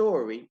the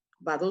story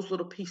by those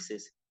little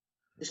pieces,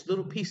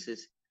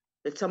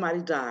 that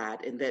somebody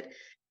died and that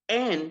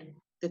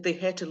they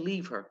had to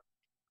leave her.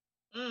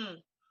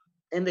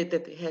 And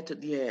that they had to,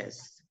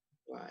 yes,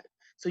 right.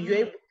 So you're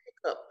able to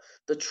pick up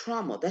the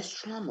trauma, that's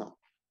trauma.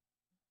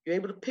 You're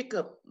able to pick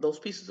up those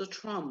pieces of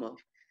trauma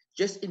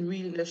just in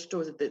reading their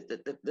stories that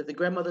the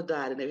grandmother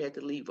died and they had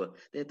to leave her.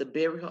 They had to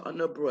bury her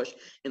under a brush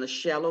in a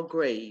shallow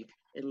grave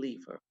and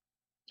leave her.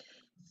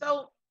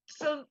 So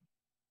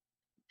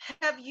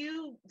have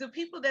you, the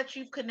people that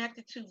you've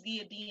connected to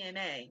via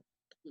DNA,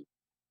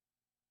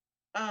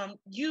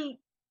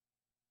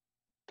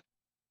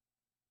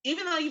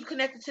 even though you've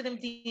connected to them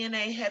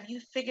DNA, have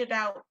you figured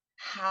out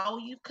how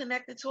you've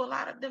connected to a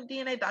lot of them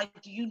DNA? Like,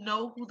 do you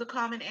know who the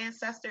common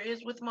ancestor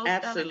is with most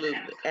of them?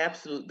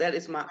 Absolutely. That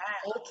is my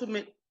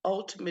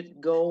ultimate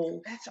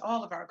goal. That's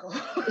all of our goal.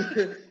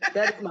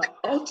 That is my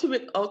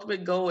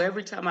ultimate goal.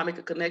 Every time I make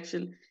a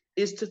connection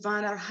is to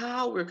find out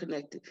how we're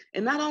connected.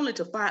 And not only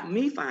to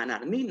find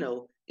out and me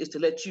know, is to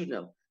let you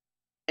know.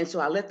 And so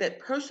I let that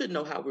person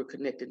know how we're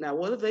connected. Now,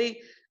 whether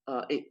they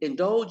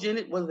indulge in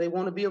it, whether they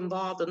want to be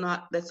involved or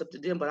not, that's up to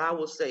them. But I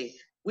will say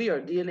we are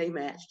DNA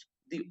matched.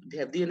 We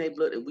have DNA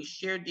blood, and we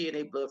share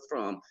DNA blood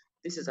from.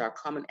 This is our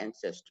common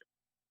ancestor.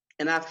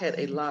 And I've had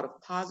a lot of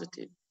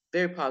positive,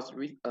 very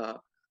positive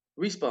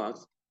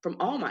response from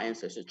all my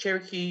ancestors: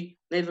 Cherokee,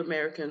 Native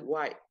American,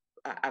 white.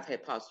 I've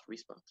had positive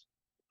response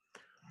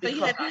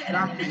because I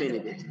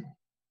documented it.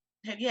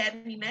 Have you had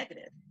any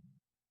negative?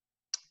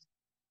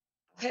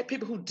 I had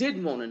people who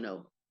didn't want to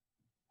know.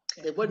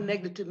 Okay. They wasn't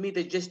negative to me.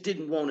 They just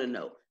didn't want to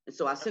know. And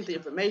so I sent the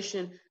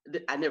information.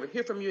 That I never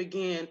hear from you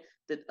again.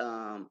 That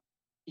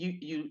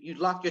you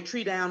lock your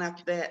tree down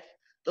after that.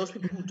 Those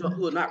people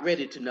who are not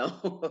ready to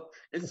know.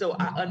 And so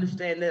I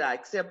understand that. I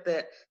accept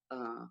that.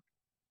 And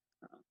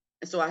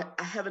so I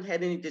haven't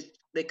had any.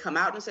 They come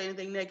out and say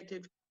anything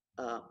negative.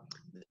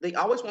 They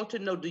always want to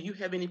know, do you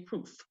have any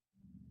proof?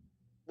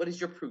 What is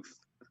your proof?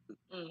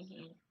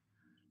 Mm-hmm.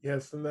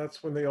 Yes, and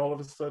that's when they all of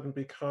a sudden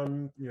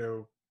become,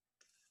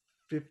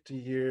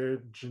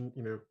 50-year,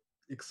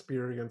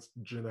 experienced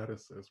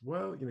geneticists.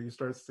 Well, you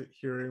start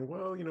hearing,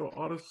 well,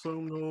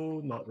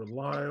 autosomal, not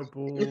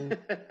reliable,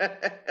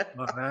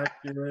 not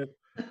accurate.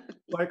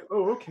 Like,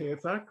 oh, okay,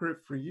 it's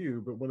accurate for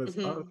you, but when it's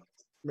us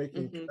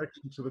making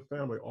connection to the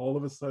family, all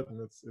of a sudden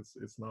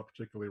it's not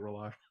particularly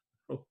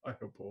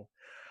reliable.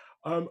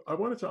 I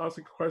wanted to ask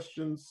you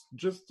questions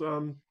just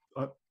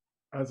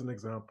as an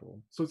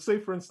example. So say,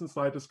 for instance,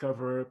 I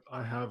discover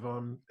I have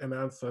an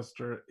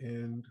ancestor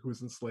who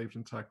was enslaved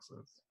in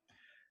Texas.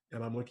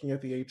 And I'm looking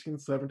at the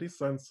 1870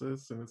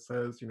 census, and it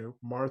says,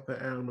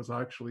 Martha Ann was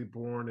actually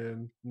born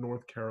in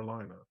North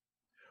Carolina.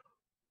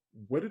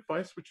 What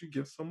advice would you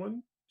give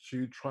someone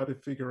to try to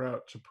figure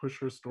out to push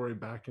her story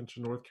back into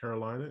North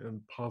Carolina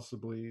and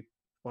possibly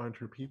find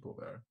her people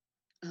there?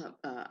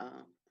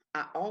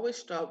 I always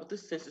start with the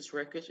census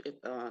records.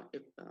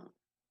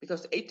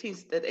 Because that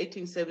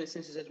 1870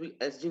 census,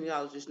 as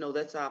genealogists know,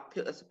 that's a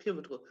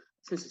pivotal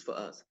census for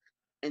us.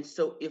 And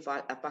so if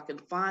I can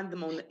find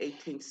them on the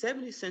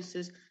 1870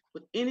 census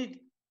with any,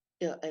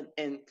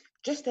 and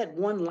just that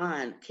one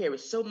line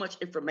carries so much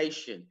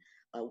information,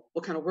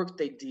 what kind of work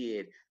they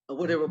did,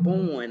 where they were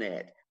born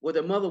at, where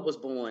their mother was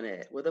born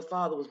at, where their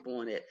father was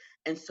born at.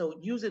 And so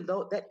using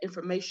that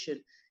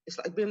information, it's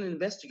like being an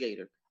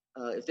investigator.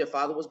 If their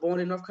father was born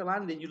in North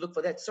Carolina, then you look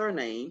for that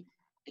surname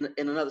in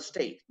another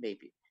state,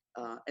 maybe.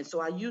 And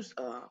so I use,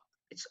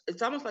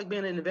 it's almost like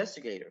being an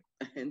investigator.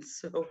 And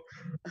so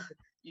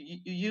you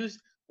use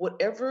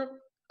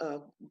whatever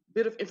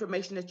bit of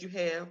information that you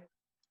have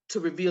to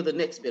reveal the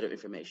next bit of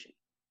information.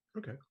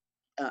 Okay.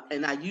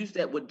 And I use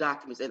that with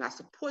documents, and I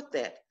support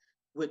that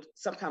with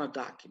some kind of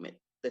document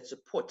that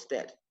supports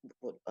that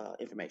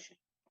information.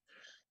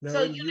 Now,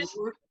 So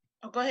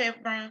go ahead,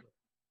 Brian.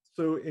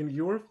 So in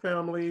your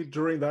family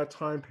during that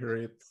time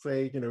period,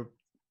 say,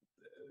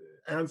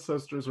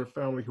 ancestors or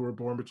family who were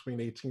born between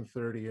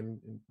 1830 and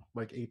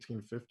like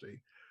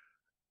 1850,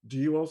 do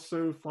you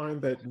also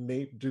find that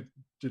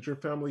did your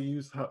family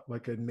use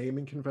like a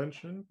naming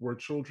convention? Were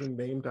children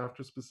named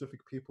after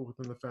specific people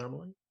within the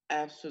family?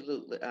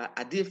 Absolutely.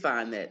 I did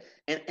find that.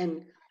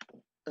 And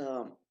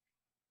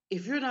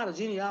if you're not a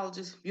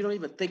genealogist, you don't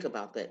even think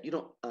about that. You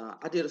don't.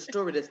 I did a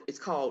story it's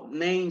called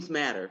Names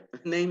Matter.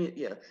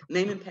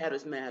 Naming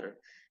patterns matter.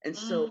 And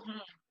so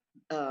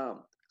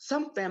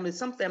some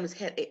families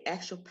had an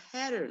actual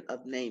pattern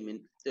of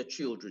naming their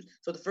children.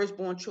 So the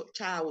firstborn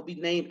child will be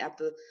named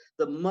after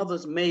the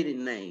mother's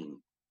maiden name.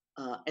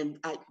 And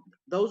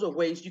those are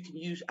ways you can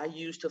use. I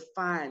use to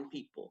find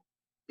people,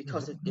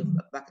 because if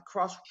I could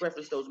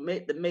cross-reference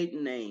the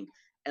maiden name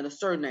and a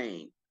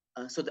surname,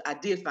 so I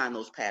did find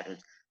those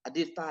patterns. I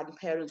did find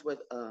patterns with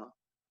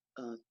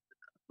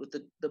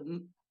the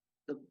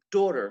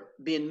daughter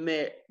being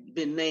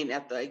named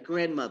after a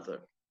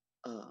grandmother,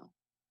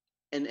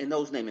 and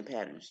those naming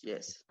patterns.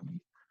 Yes.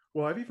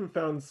 Well, I've even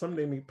found some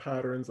naming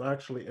patterns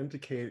actually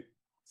indicate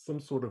some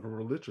sort of a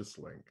religious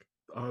link,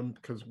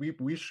 because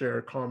we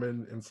share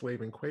common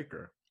enslaving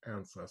Quaker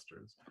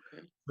ancestors.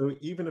 Okay. So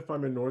even if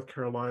I'm in North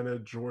Carolina,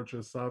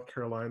 Georgia, South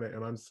Carolina,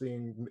 and I'm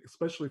seeing,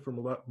 especially for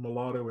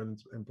mulatto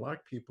and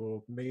Black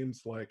people,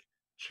 names like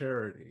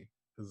Charity,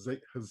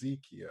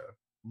 Hezekiah,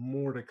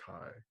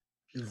 Mordecai,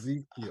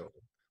 Ezekiel,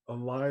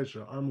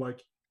 Elijah, I'm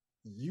like,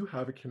 you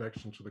have a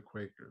connection to the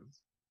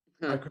Quakers.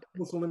 I could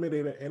almost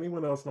eliminate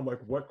anyone else, and I'm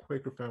like, what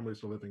Quaker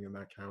families are living in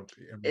that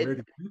county, and where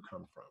did you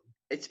come from?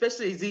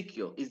 Especially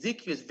Ezekiel.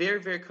 Ezekiel is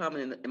very, very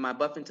common in my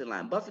Buffington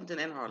line, Buffington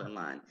and Harlan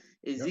line.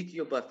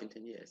 Ezekiel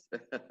Buffington, yes.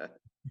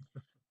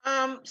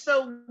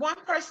 So one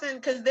person,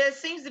 because there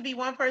seems to be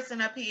one person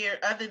up here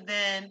other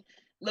than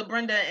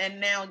LaBrenda and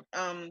now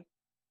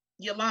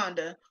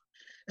Yolanda,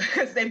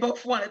 because they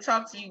both want to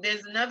talk to you.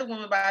 There's another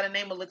woman by the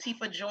name of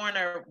Latifah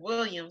Joyner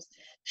Williams.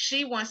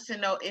 She wants to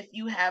know if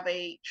you have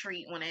a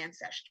tree on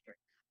Ancestry.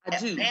 I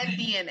do. And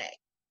DNA.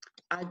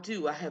 I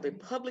do. I have a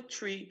public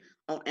tree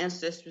on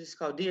Ancestry. It's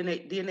called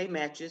DNA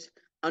Matches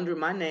under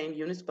my name,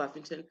 Eunice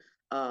Buffington.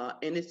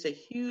 And it's a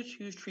huge,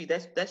 huge tree.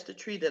 That's the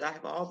tree that I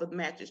have all the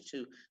matches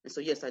to. And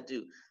so yes, I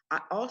do. I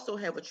also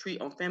have a tree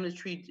on family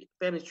tree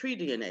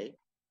DNA,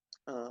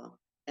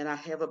 and I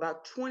have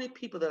about 20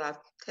 people that I've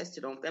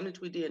tested on family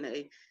tree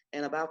DNA,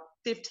 and about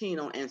 15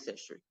 on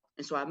Ancestry.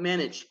 And so I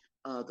manage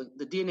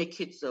the DNA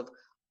kits of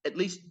at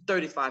least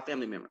 35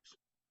 family members.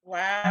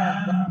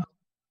 Wow.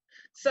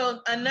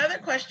 So another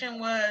question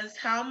was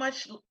how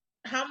much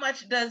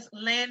does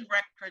land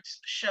records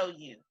show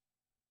you?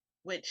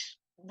 Which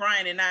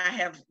Brian and I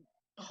have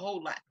a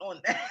whole lot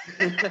on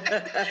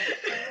that.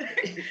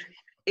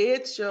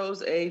 It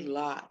shows a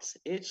lot.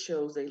 It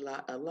shows a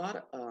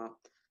lot.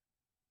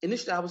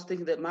 Initially, I was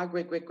thinking that my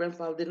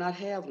great-great-grandfather did not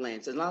have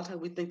land. So a lot of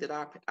times we think that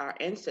our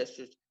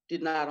ancestors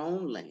did not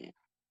own land.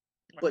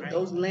 But Right.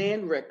 those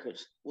land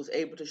records was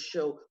able to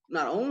show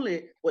not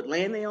only what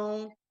land they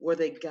owned, where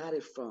they got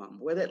it from,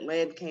 where that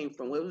land came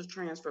from, where it was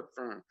transferred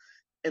from,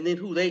 and then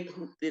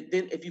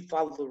then if you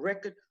follow the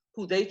record,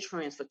 who they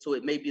transferred to.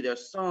 It may be their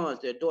sons,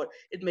 their daughter.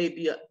 It may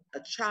be a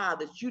child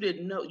that you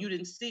didn't know, you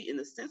didn't see in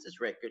the census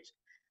records,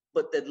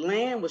 but that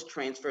land was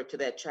transferred to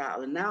that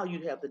child. And now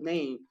you have the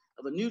name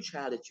of a new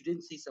child that you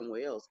didn't see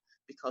somewhere else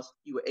because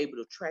you were able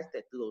to track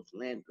that through those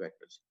land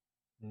records.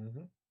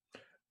 Mm-hmm.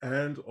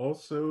 And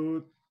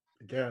also,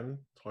 again,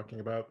 talking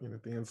about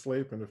the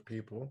enslavement of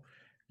people,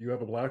 you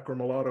have a Black or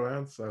mulatto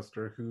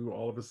ancestor who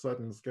all of a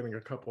sudden is getting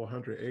a couple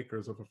hundred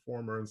acres of a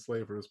former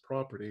enslaver's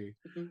property.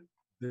 Mm-hmm.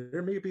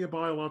 There may be a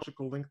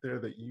biological link there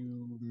that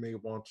you may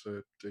want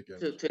to dig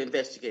into. To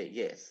investigate,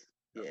 yes.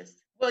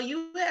 Well,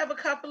 you have a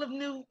couple of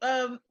new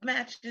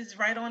matches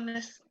right on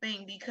this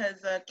thing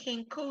because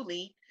King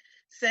Cooley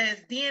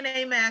says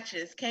DNA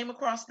matches. Came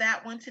across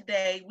that one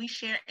today. We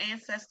share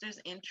ancestors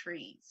in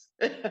trees.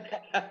 Okay.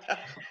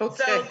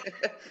 So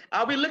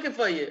I'll be looking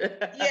for you.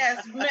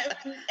 Yes,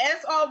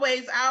 as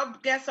always, our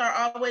guests are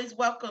always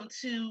welcome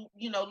to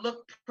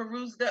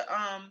peruse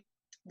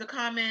the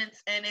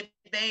comments, and if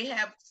they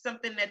have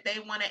something that they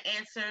want to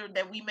answer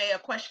a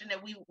question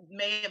that we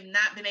may have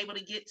not been able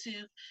to get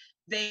to,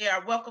 they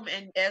are welcome.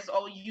 And as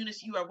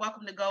Eunice, you are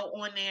welcome to go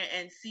on there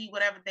and see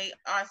whatever they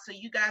are, so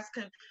you guys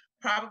can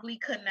probably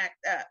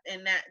connect up,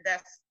 and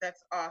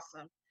that's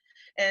awesome.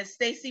 And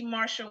Stacy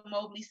Marshall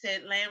Mobley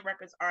said land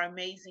records are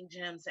amazing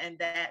gems, and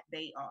that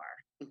they are.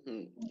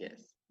 Mm-hmm.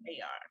 Yes, they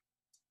are.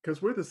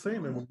 Because we're the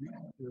same, and when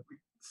we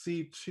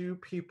see two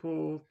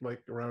people like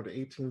around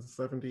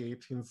 1870,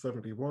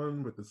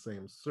 1871 with the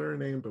same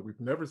surname, but we've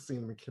never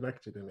seen them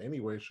connected in any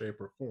way, shape,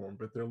 or form,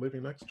 but they're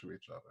living next to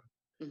each other.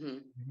 Mm-hmm.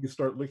 You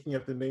start looking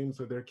at the names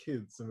of their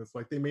kids, and it's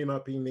like they may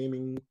not be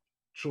naming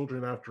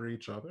children after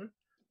each other,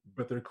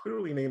 but they're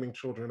clearly naming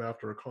children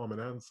after a common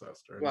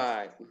ancestor.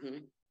 Right. Mm-hmm.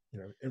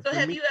 So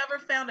have you ever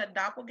found a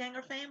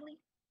doppelganger family?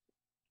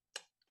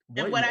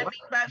 And what I mean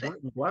by that,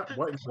 white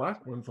and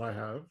black ones, I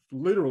have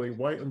literally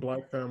white and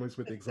black families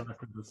with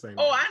exactly the same.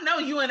 Oh, I know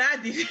you and I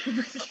did.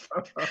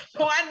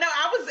 Oh, I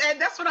know.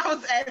 That's what I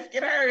was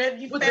asking her. Have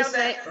you with found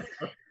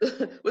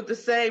that with the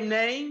same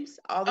names?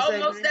 All the same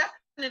most names?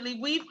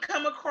 Definitely. We've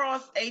come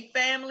across a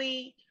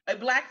family, a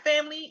black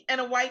family and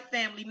a white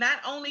family, not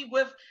only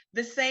with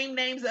the same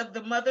names of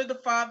the mother, the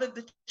father,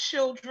 the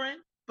children,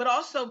 but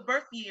also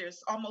birth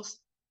years almost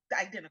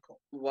identical.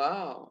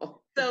 Wow.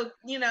 So,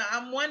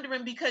 I'm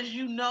wondering, because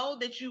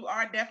that you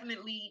are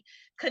definitely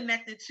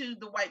connected to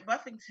the White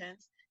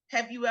Buffingtons,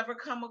 have you ever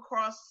come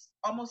across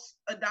almost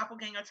a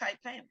doppelganger type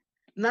family?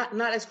 Not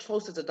as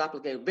close as a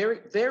doppelganger, very,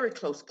 very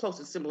close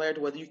in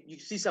similarity, whether you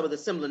see some of the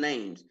similar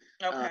names.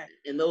 Okay.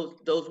 And those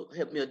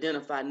help me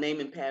identify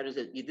naming patterns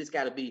that this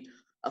got to be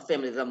a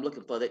family that I'm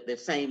looking for, that their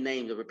same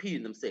names are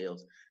repeating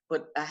themselves.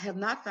 But I have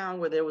not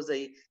found where there was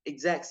a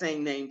exact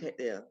same name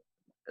there.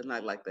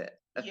 Not like that.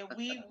 Yeah,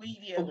 we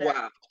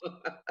Wow.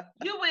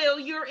 You will.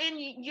 You're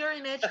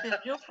in Edgefield.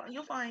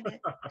 You'll find it.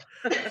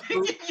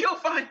 You'll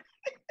find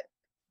it.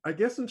 I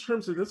guess in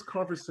terms of this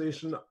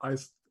conversation,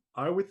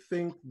 I would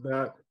think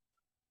that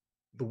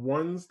the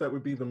ones that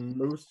would be the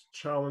most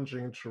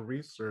challenging to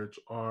research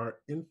are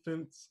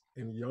infants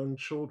and young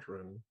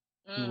children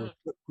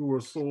who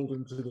were sold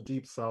into the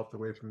Deep South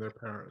away from their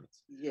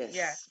parents.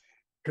 Yes.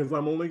 Because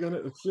I'm only going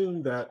to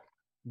assume that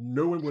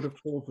no one would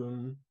have told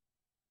them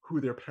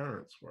who their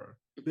parents were.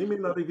 They may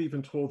not have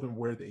even told them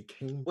where they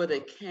came from. Where they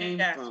came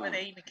from. Where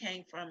they even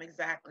came from,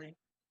 exactly.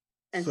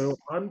 So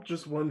I'm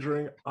just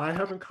wondering, I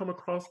haven't come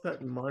across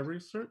that in my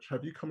research.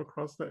 Have you come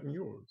across that in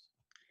yours?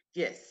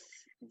 Yes,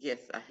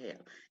 I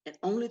have. And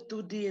only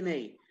through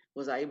DNA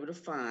was I able to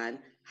find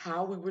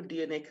how we were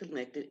DNA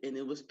connected, and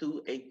it was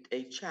through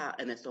a child,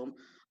 and that's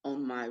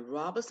on my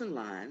Robinson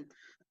line.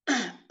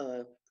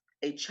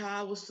 A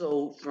child was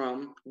sold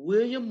from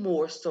William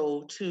Moore,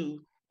 sold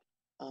to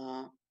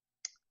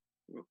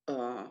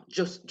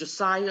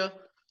Josiah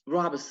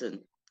Robinson,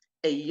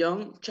 a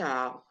young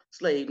child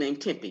slave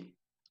named Tempe.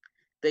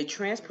 They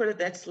transported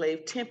that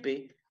slave,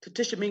 Tempe, to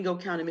Tishomingo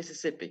County,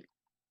 Mississippi.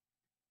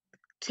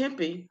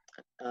 Tempe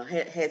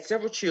had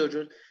several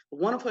children.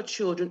 One of her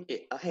children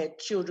had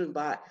children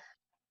by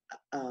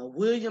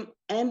William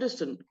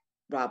Anderson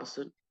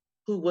Robinson,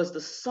 who was the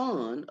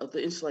son of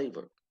the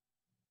enslaver.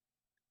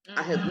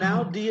 I have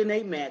now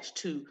DNA matched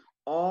to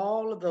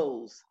all of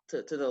those,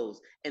 to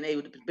those, and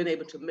been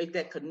able to make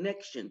that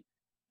connection.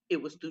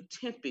 It was through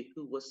Tempe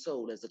who was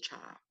sold as a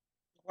child.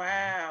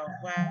 Wow,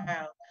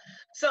 wow.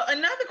 So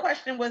another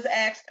question was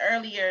asked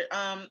earlier.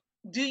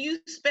 Do you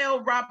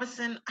spell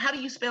Robinson? How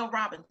do you spell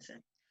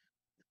Robinson?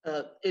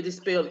 It is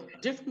spelled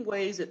different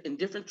ways in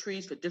different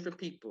trees for different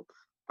people.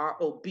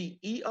 Roberson,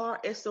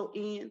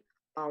 Robinson,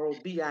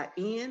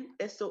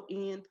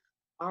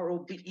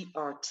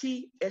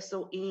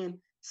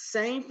 Robertson,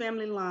 same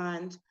family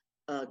lines,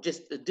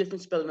 just a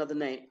different spelling of the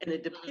name. And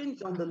it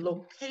depends on the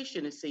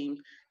location, it seems,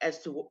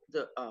 as to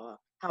the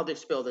how they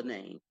spell the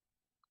name.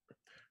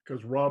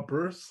 Because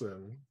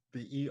Roberson,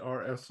 the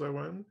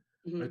Erson,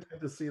 I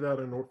tend to see that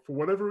for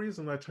whatever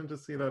reason, I tend to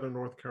see that in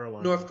North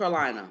Carolina. North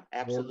Carolina,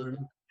 absolutely.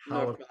 Northern,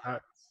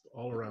 Halifax,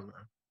 all around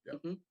there.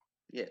 Yep.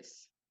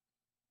 Yes.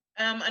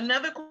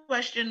 Another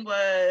question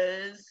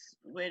was,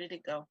 where did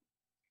it go?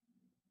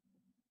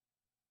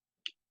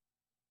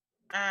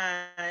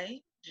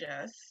 I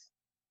just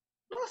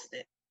lost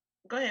it.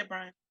 Go ahead,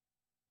 Brian.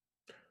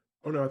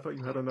 Oh no, I thought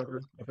you had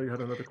another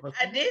question.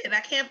 I did. I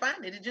can't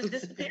find it. It just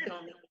disappeared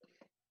on me.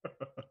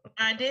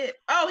 I did.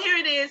 Oh, here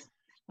it is.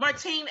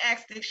 Martine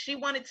asked if she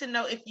wanted to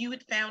know if you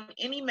had found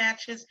any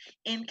matches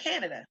in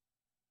Canada.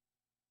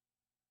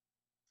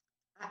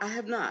 I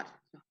have not.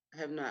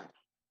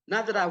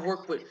 Not that I've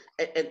worked with.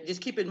 And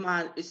just keep in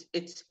mind,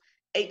 it's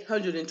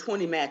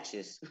 820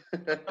 matches.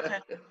 Okay.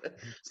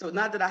 So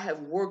not that I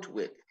have worked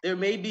with. There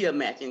may be a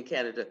match in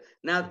Canada.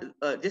 Now,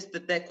 just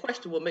that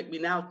question will make me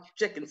now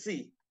check and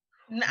see.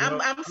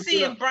 I'm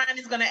seeing Brian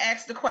is going to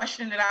ask the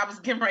question that I was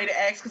getting ready to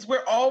ask because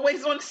we're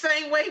always on the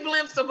same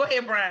wavelength. So go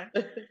ahead, Brian.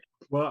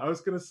 Well, I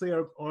was going to say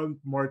on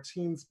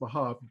Martine's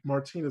behalf,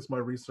 Martine is my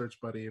research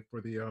buddy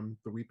for the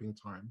Weeping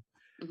Time.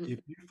 If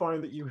you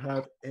find that you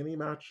have any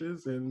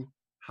matches in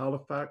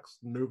Halifax,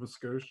 Nova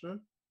Scotia,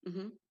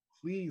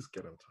 please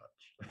get in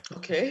touch.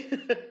 Okay.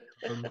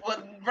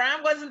 Well,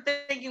 Brian wasn't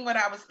thinking what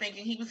I was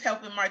thinking. He was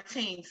helping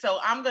Martine. So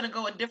I'm going to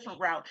go a different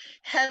route.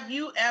 Have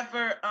you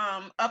ever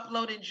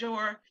uploaded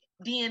your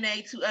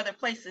DNA to other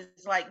places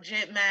like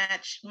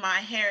GEDmatch,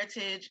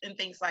 MyHeritage, and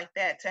things like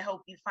that to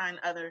help you find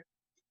other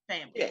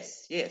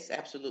families? Yes,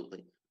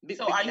 absolutely.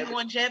 So are you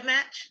on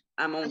GEDmatch?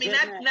 I'm on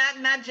GEDmatch.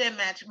 Not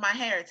GEDmatch,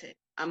 MyHeritage.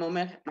 I'm on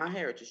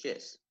MyHeritage,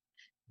 yes.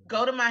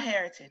 Go to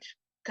MyHeritage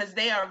because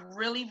they are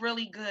really,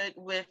 really good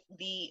with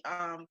the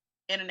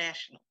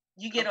international.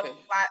 You get a lot.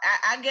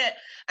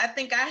 I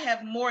think I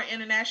have more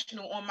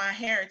international on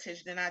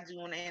MyHeritage than I do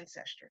on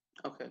Ancestry.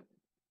 Okay.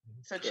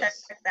 So check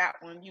that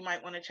one. You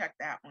might want to check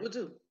that one. We'll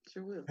do.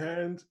 Sure will.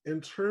 And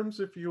in terms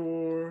of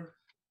your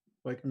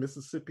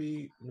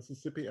Mississippi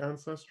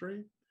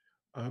ancestry,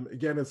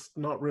 again, it's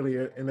not really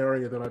an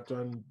area that I've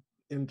done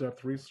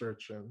in-depth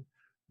research in.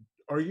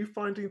 Are you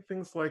finding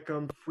things like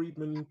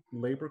freedmen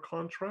labor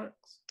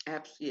contracts?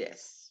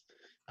 Yes.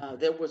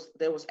 There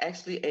was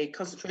actually a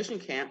concentration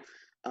camp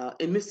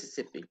in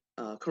Mississippi.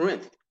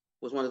 Corinth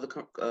was one of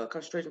the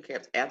concentration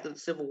camps after the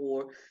Civil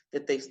War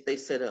that they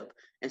set up.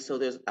 And so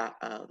there's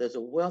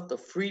a wealth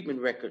of freedmen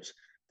records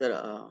that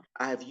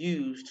I have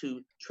used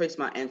to trace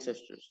my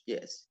ancestors.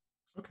 Yes.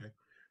 Okay.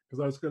 Because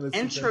I was going to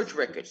and church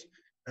records,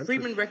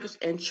 freedmen records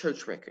and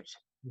church records.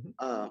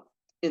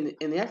 In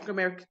the African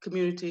American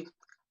community,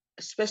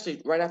 especially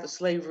right after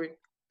slavery,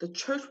 the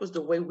church was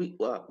the way we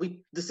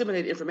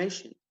disseminated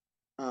information,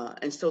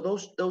 and so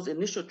those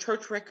initial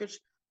church records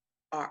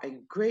are a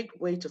great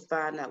way to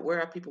find out where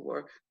our people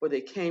were, where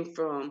they came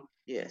from.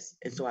 Yes,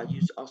 and so I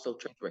use also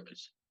church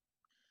records.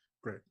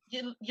 Great.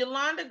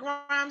 Yolanda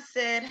Grimes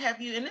said,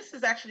 "Have you?" And this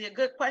is actually a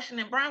good question.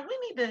 And Brian, we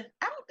need to.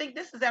 I don't think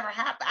this has ever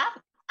happened.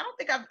 I don't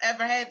think I've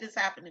ever had this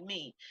happen to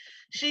me.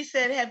 She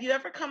said, "Have you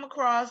ever come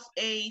across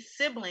a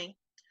sibling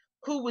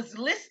who was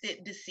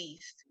listed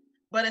deceased,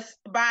 but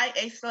by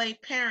a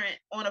slave parent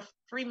on a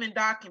freedman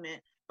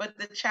document, but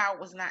the child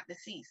was not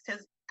deceased?"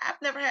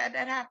 I've never had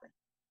that happen.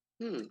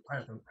 I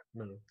haven't.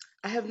 No.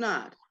 I have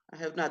not.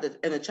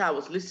 And the child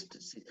was listed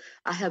deceased.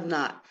 I have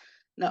not.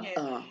 No.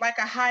 Like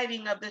a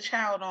hiding of the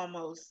child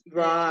almost.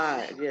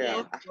 Right.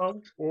 Yeah.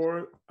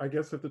 Or I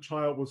guess if the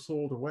child was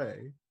sold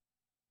away.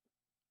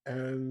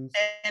 And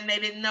they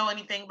didn't know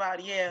anything about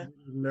it. Yeah.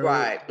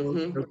 Right.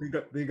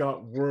 They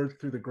got word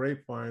through the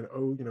grapevine.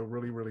 Oh,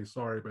 really, really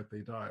sorry, but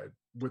they died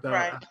without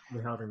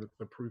actually having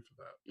the proof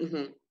of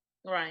that.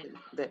 Right.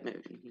 That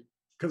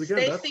because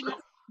again,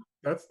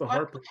 that's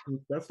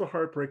the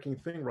heartbreaking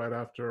thing right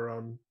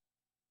after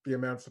the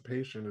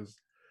emancipation is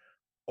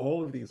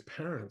all of these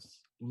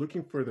parents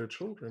looking for their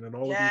children and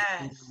all of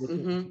these people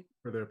looking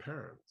for their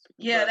parents.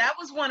 Yeah, that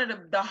was one of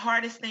the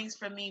hardest things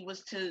for me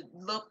was to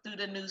look through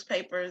the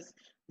newspapers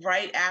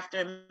right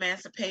after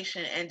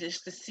emancipation and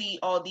just to see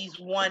all these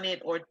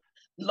wanted or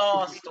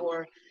lost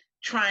or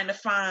trying to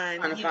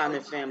find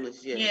their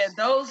families. Yes. Yeah,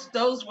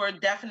 those were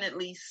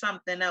definitely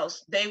something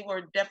else. They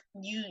were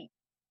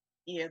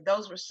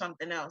those were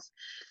something else.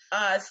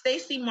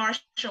 Stacy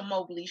Marshall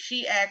Mobley,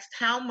 she asked,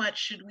 how much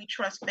should we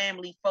trust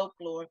family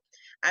folklore?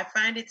 I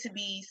find it to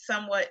be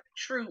somewhat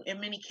true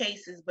in many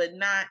cases, but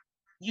not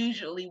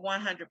usually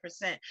 100%.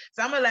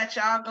 So I'm gonna let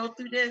y'all go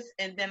through this,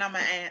 and then I'm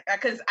gonna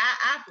ask, because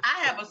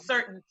I have a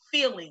certain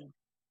feeling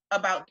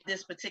about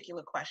this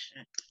particular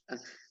question.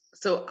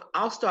 So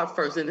I'll start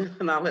first, and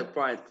then I'll let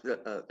Brian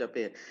jump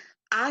in.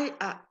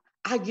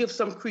 I give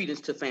some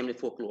credence to family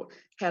folklore.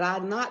 Had I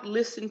not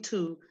listened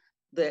to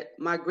that,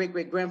 my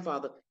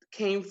great-great-grandfather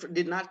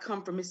did not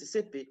come from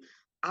Mississippi,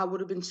 I would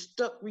have been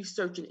stuck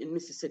researching in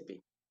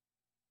Mississippi.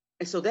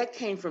 And so that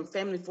came from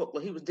family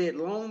folklore. He was dead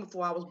long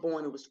before I was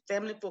born. It was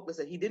family folklore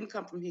that he didn't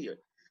come from here.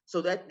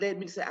 So that led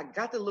me to say, I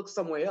got to look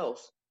somewhere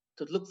else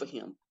to look for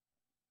him.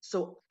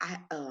 So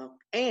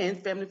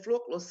and family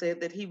folklore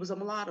said that he was a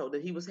mulatto,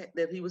 that he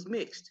was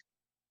mixed.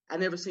 I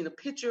never seen a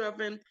picture of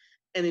him,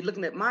 and then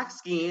looking at my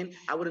skin,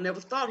 I would have never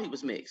thought he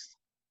was mixed.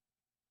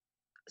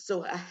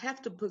 So I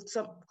have to put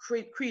some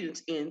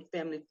credence in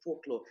family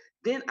folklore.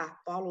 Then I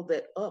follow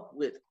that up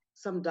with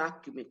some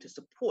document to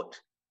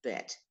support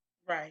that.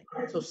 Right.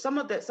 So some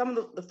of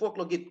the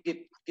folklore get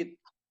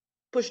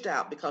pushed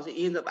out because it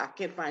ends up, I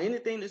can't find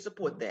anything to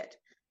support that.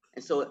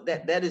 And so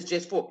that is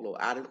just folklore.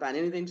 I didn't find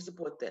anything to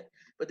support that.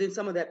 But then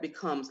some of that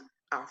becomes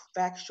our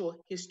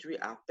factual history,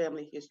 our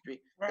family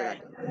history.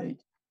 Right.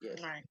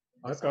 Yes. Right.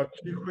 I've got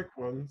two quick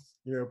ones.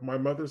 You know, my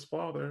mother's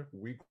father,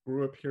 we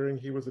grew up hearing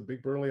he was a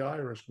big burly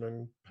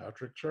Irishman,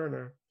 Patrick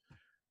Turner.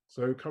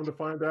 So come to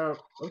find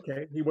out,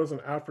 okay, he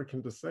wasn't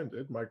African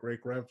descended. My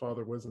great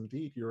grandfather was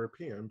indeed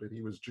European, but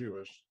he was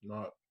Jewish,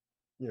 not,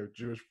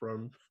 Jewish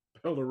from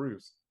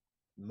Belarus,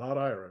 not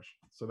Irish.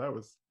 So that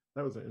was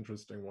an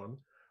interesting one.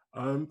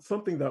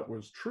 Something that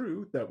was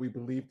true that we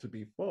believed to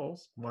be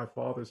false. My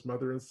father's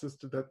mother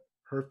insisted that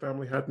her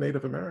family had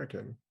Native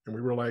American, and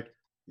we were like,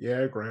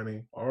 yeah,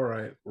 Granny, all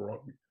right,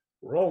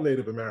 we're all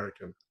Native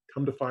American.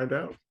 Come to find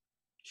out,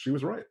 she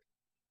was right.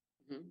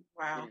 Mm-hmm.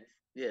 Wow.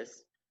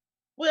 Yes.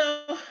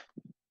 Well,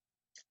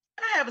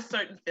 I have a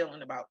certain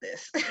feeling about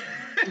this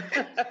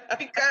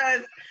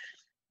because,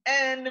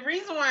 and the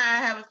reason why I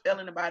have a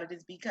feeling about it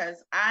is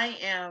because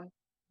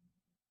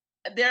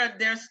there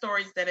are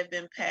stories that have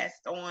been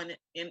passed on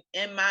in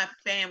my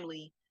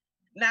family.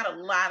 Not a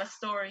lot of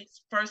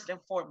stories, first and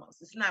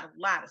foremost. It's not a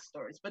lot of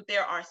stories, but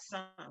there are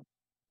some.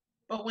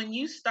 But when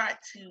you start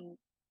to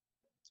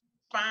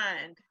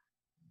find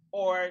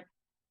or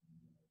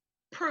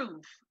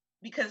prove,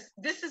 because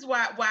this is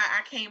why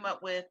I came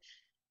up with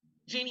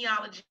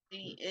genealogy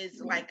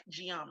is like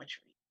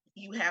geometry.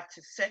 You have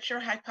to set your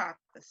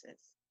hypothesis,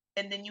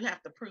 and then you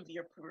have to prove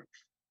your proof.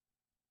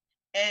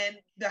 And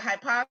the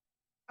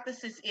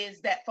hypothesis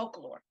is that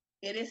folklore.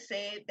 It is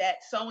said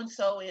that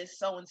so-and-so is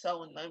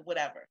so-and-so and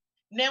whatever.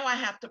 Now I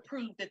have to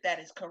prove that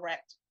is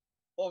correct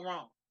or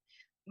wrong.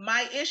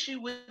 My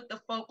issue with the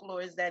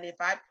folklore is that if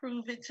I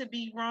prove it to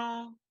be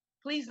wrong,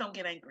 please don't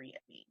get angry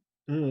at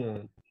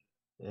me.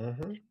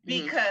 Mm-hmm.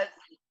 Because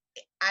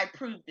I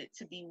proved it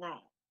to be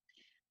wrong.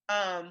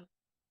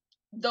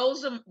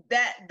 Those are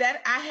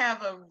that I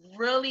have a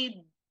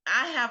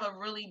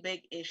really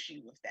big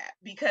issue with that,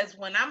 because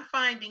when I'm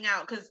finding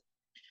out, because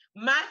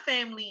my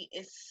family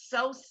is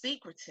so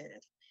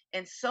secretive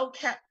and so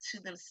kept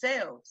to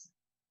themselves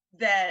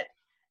that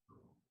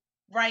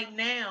right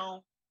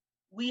now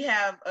we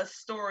have a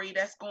story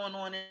that's going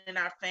on in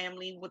our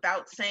family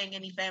without saying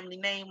any family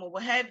name or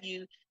what have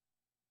you,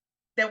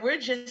 that we're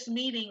just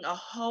meeting a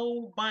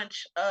whole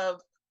bunch of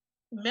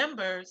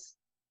members,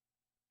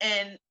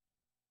 and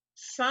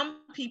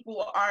some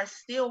people are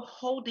still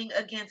holding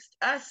against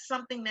us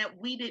something that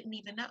we didn't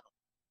even know.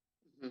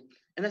 Mm-hmm.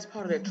 And that's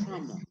part of their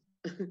trauma.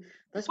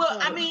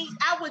 I mean,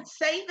 I would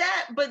say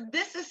that, but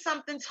this is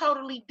something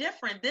totally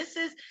different. This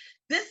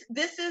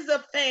is a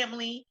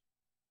family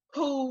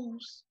who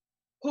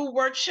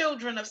were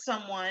children of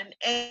someone,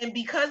 and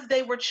because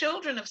they were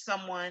children of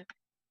someone,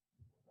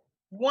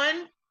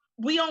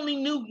 we only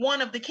knew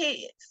one of the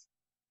kids.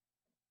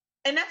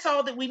 And that's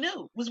all that we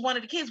knew, was one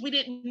of the kids. We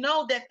didn't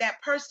know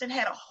that person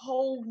had a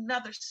whole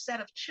nother set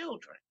of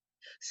children.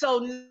 So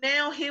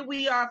now here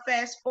we are,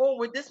 fast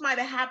forward. This might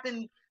have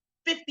happened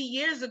 50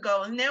 years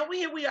ago. And now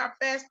here we are,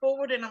 fast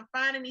forward, and I'm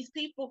finding these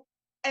people.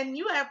 And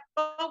you have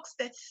folks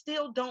that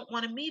still don't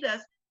want to meet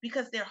us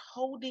because they're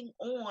holding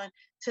on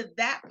to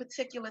that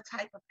particular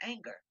type of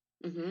anger.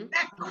 Mm-hmm.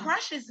 That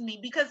crushes me,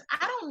 because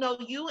I don't know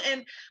you,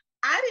 and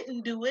I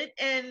didn't do it,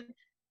 and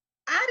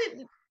I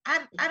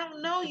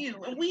don't know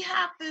you, and we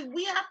have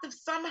to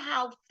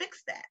somehow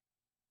fix that.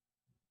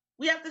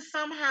 We have to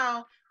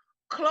somehow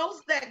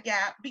close that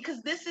gap,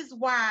 because this is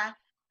why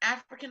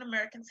African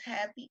Americans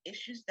have the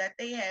issues that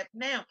they have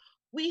now.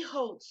 We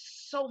hold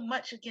so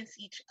much against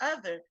each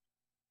other.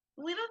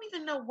 We don't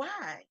even know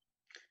why.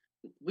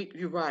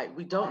 You're right.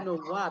 We don't know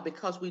why,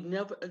 because we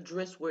never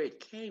address where it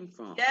came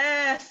from.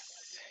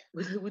 Yes.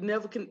 We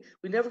never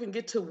can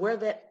get to where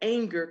that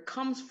anger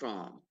comes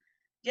from.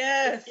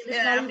 Yes.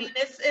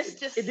 It's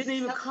just, it didn't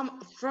even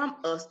come from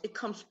us. It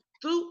comes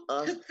through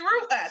us.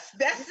 Through us.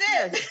 That's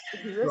it.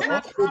 It's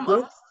not from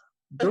us.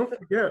 Don't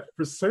forget,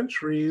 for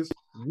centuries,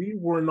 we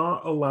were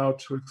not allowed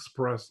to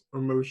express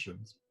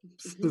emotions,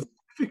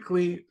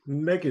 specifically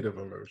negative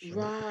emotions.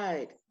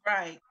 Right.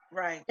 Right,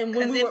 right. And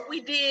when Because we if were,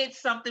 we did,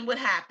 something would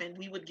happen.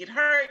 We would get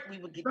hurt. We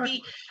would get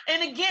beat.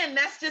 And again,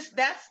 that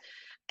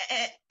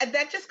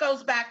just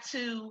goes back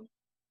to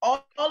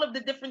all of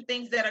the different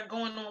things that are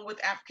going on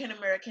with African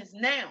Americans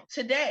now,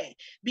 today,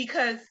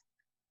 because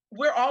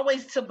we're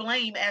always to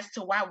blame as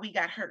to why we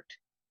got hurt.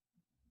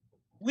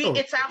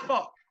 It's our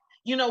fault.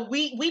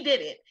 We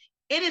did it.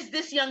 It is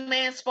this young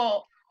man's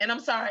fault. And I'm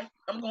sorry,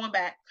 I'm going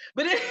back,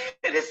 but it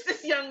is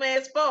this young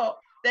man's fault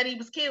that he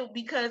was killed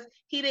because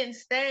he didn't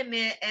stand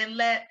there and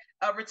let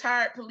a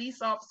retired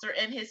police officer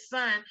and his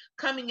son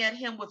coming at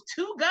him with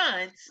two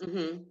guns.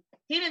 mm-hmm.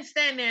 He didn't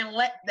stand there and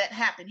let that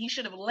happen. He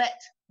should have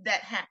let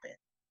that happen.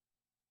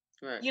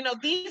 Right.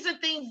 These are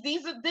things,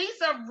 these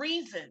are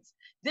reasons.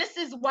 This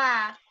is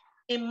why,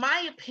 in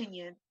my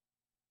opinion,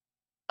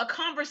 a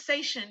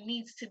conversation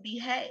needs to be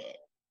had.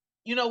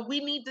 We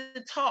need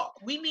to talk.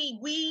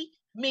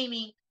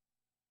 Meaning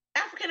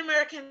African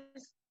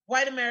Americans,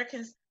 white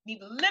Americans, need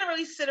to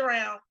literally sit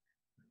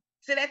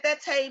at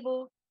that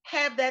table,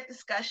 have that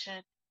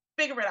discussion,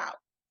 figure it out.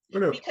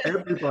 No,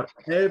 everybody.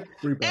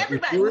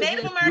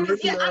 Native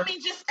Americans,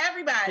 just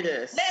everybody.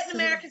 Yes. Latin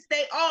Americans,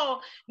 they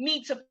all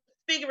need to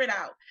figure it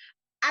out.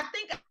 I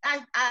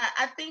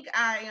think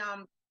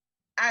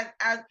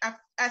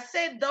I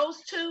said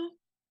those two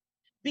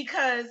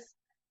because,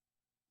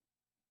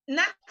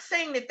 not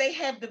saying that they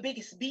have the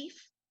biggest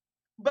beef,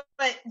 but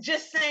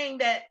just saying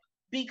that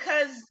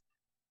because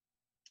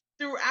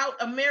throughout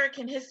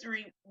American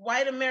history,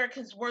 white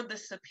Americans were the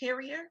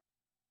superior.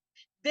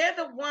 They're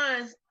the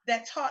ones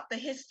that taught the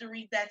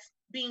history that's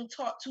being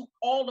taught to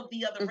all of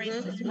the other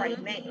races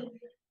right now.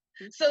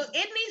 So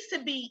it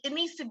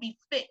needs to be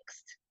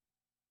fixed.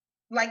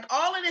 Like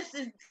all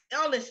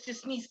this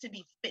just needs to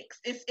be fixed.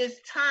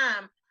 It's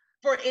time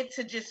for it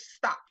to just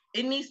stop.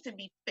 It needs to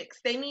be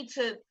fixed. They need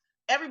to.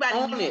 Everybody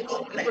own needs it.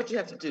 to That's what you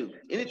have to do.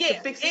 And to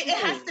fix it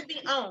has to be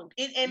owned.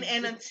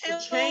 Until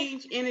to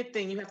change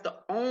anything, you have to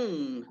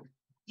own.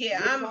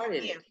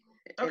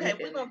 Okay,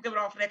 we're gonna give it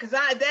off for that because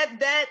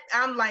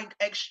I'm like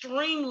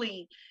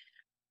extremely.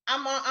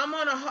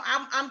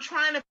 I'm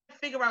trying to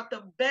figure out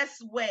the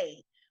best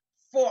way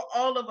for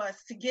all of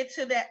us to get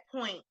to that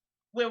point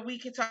where we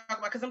can talk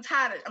about, because I'm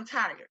tired.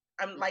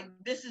 I'm like,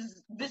 this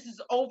is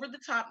over the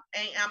top,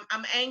 and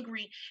I'm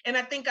angry, and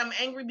I think I'm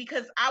angry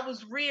because I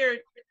was reared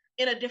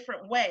in a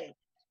different way,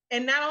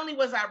 and not only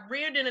was I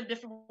reared in a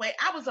different way,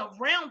 I was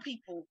around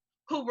people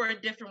who were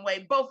a different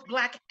way, both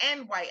black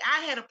and white.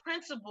 I had a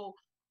principal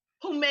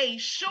who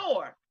made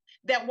sure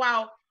that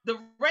while the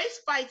race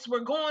fights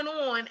were going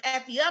on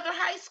at the other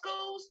high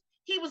schools,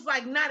 he was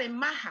like, not in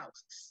my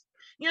house.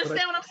 You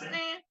understand what I'm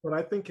saying? But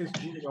I think as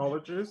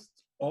genealogists,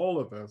 all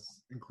of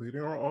us,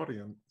 including our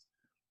audience,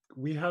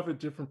 we have a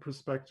different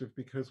perspective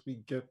because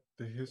we get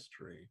the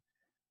history.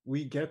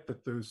 We get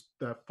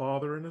that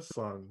father and his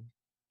son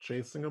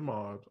chasing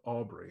Ahmaud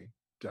Arbery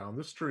down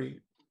the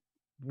street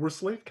were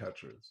slave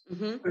catchers.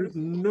 Mm-hmm. There's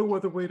no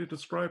other way to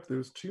describe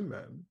those two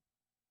men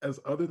as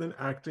other than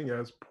acting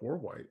as poor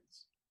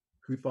whites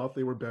who thought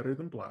they were better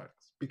than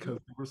blacks because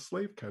they were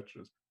slave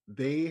catchers.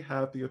 They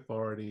had the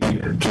authority to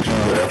do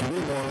whatever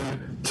they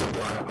wanted to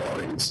black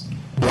bodies,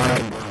 black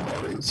and brown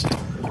bodies.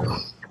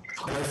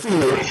 I see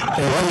it, and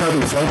I have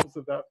examples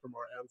of that from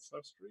our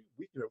ancestry.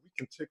 We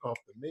can tick off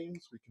the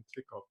names, we can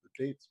tick off the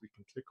dates, we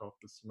can tick off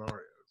the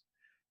scenarios.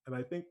 And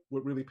I think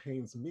what really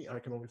pains me, I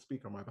can only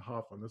speak on my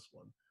behalf on this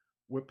one,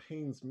 what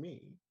pains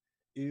me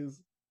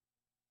is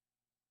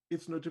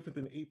it's no different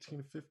than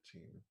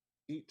 1815,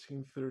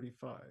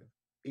 1835,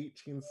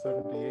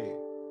 1878,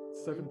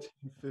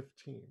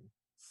 1715,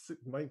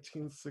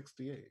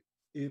 1968.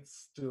 It's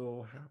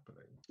still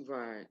happening.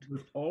 Right.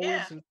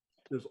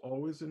 There's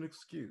always an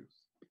excuse.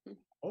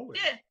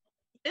 Always. Yeah,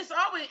 it's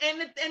always,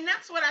 and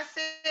that's what I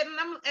said.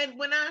 And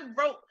when I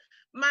wrote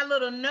my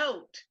little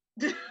note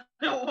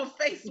on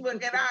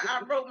Facebook, and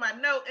I wrote my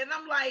note, and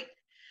I'm like,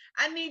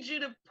 I need you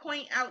to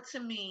point out to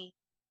me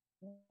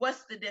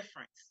what's the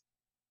difference.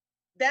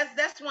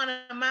 That's one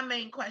of my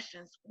main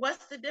questions.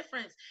 What's the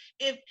difference?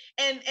 And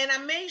I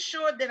made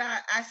sure that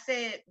I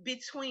said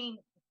between,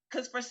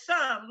 because for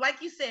some,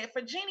 like you said,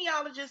 for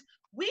genealogists,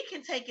 we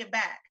can take it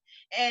back.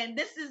 And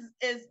this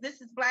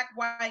is black,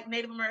 white,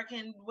 Native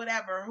American,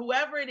 whatever,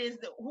 whoever it is,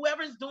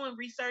 whoever's doing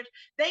research,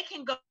 they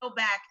can go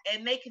back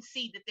and they can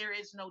see that there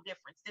is no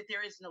difference, that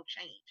there is no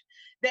change,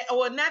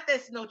 not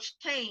there's no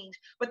change,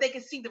 but they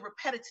can see the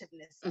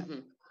repetitiveness. Mm-hmm.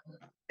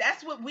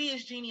 That's what we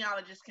as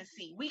genealogists can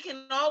see. We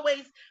can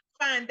always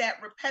find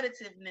that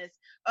repetitiveness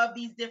of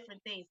these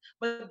different things.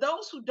 But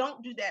those who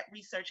don't do that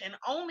research and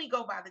only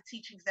go by the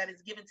teachings that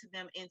is given to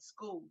them in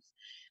schools,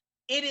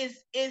 it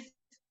is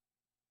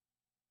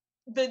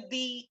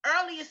the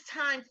earliest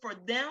time for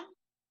them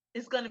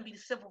is going to be the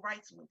civil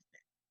rights movement.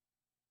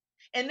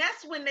 And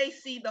that's when they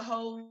see the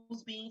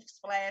hose being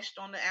splashed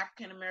on the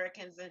African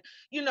Americans, and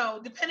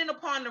depending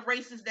upon the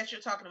races that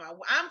you're talking about.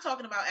 I'm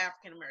talking about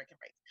African American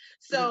race.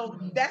 So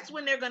that's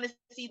when they're going to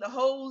see the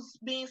hose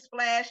being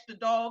splashed, the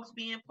dogs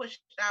being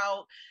pushed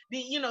out.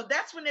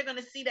 That's when they're going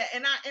to see that.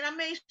 And I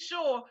made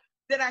sure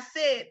that I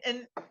said,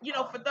 and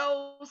for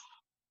those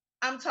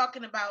I'm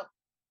talking about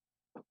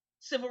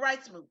civil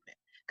rights movement,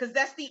 because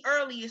that's the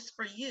earliest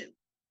for you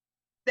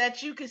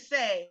that you could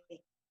say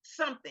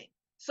something.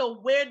 So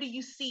where do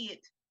you see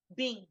it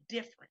being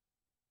different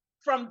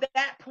from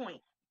that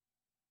point?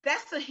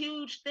 That's a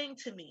huge thing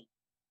to me,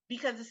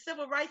 because the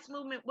civil rights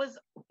movement was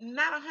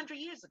not 100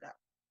 years ago.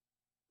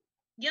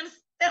 You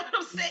understand what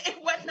I'm saying?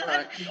 It wasn't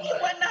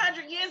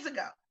 100 years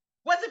ago.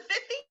 Was it 50?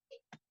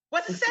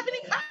 Was it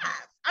 75?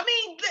 I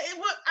mean,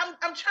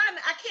 I'm trying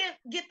to, I can't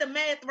get the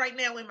math right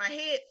now in my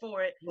head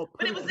for it. Well,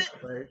 but it was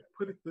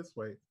put it this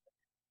way.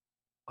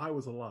 I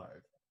was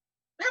alive.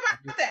 How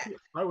about that?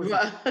 I was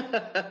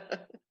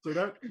so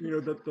that, you know,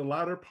 that the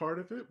latter part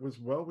of it was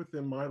well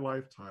within my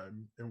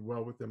lifetime and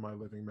well within my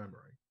living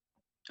memory.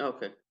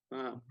 Okay.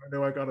 Wow. I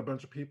know I got a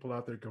bunch of people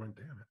out there going,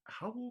 damn it,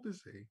 how old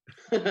is he?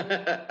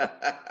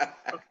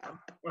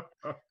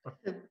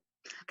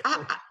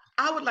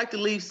 I would like to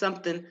leave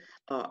something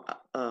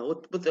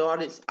with the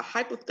audience, a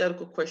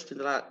hypothetical question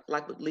that I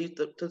like to leave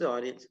to the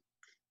audience.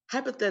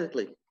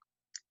 Hypothetically,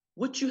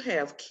 would you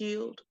have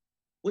killed,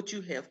 would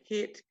you have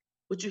hit,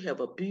 would you have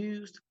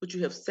abused, would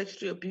you have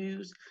sexually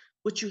abused,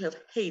 would you have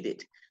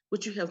hated,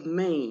 would you have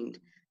maimed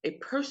a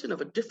person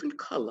of a different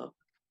color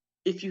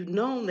if you'd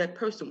known that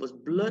person was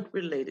blood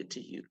related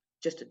to you,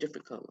 just a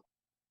different color?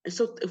 And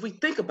so if we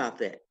think about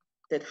that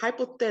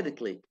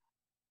hypothetically,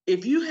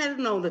 if you had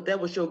known that that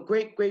was your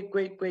great, great,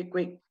 great, great,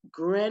 great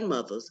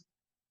grandmother's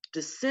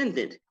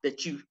descendant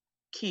that you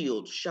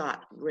killed,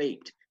 shot,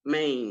 raped,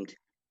 maimed,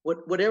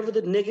 whatever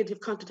the negative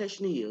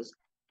connotation is,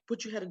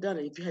 would you have done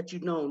it if you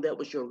known that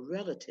was your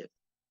relative?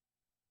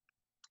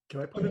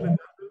 Can I put it?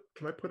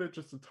 Can I put it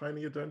just a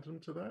tiny addendum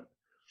to that?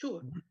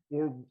 Sure.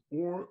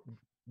 Or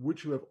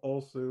would you have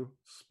also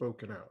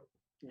spoken out?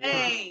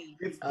 Hey.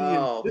 It's the,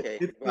 okay.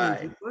 it's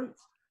the indifference.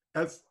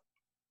 As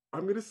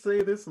I'm going to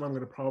say this, and I'm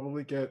going to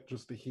probably get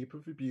just a heap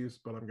of abuse,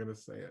 but I'm going to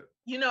say it.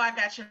 You know, I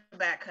got your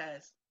back,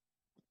 cuz.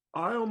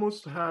 I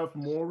almost have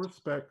more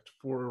respect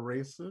for a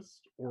racist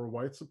or a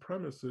white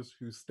supremacist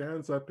who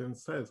stands up and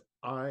says,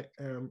 I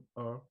am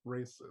a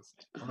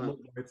racist. I'm a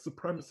white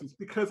supremacist,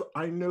 because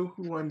I know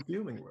who I'm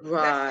dealing with.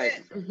 Right.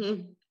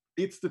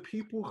 It's the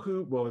people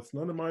who, well, it's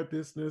none of my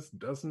business,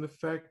 doesn't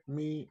affect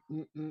me,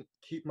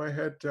 keep my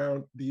head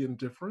down, the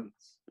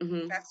indifference.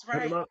 That's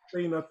right. I'm not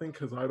saying nothing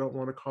because I don't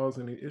want to cause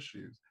any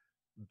issues.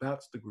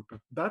 That's the group of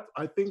that.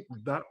 I think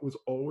that was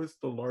always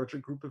the larger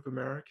group of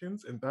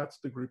Americans, and that's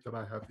the group that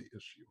I have the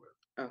issue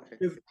with. Okay.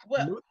 Because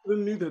most of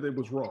them knew that it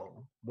was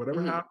wrong.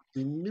 Whatever happened,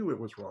 they knew it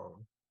was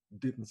wrong.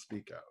 Didn't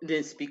speak out.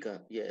 Didn't speak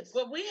up. Yes.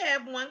 Well, we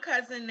have one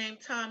cousin named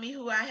Tommy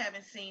who I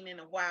haven't seen in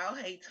a while.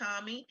 Hey,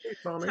 Tommy. Hey,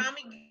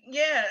 Tommy.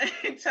 Yeah.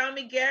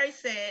 Tommy Gary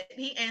said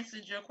he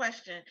answered your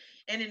question,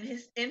 and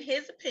in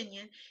his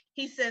opinion,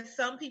 he said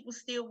some people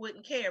still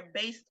wouldn't care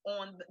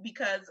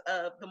because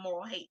of the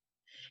moral hate.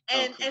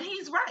 And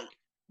he's right.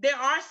 There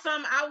are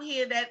some out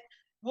here that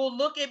will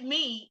look at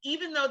me,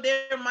 even though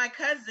they're my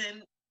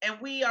cousin and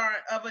we are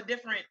of a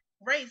different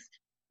race.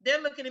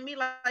 They're looking at me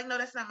like, no,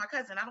 that's not my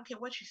cousin. I don't care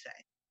what you say.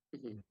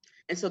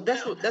 And so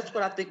that's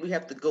what I think we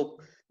have to go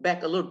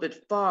back a little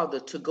bit farther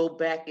to go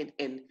back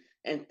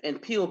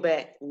and peel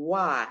back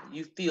why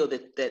you feel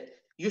that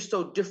you're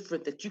so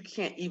different that you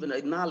can't even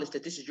acknowledge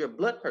that this is your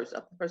blood person,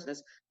 a person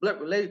that's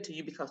blood related to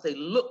you, because they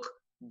look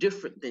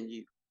different than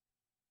you.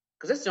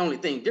 Because that's the only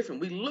thing different.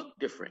 We look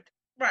different.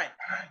 Right.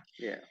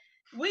 Yeah.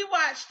 We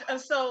watched,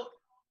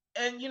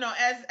 and you know,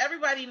 as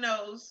everybody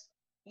knows,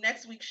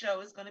 next week's show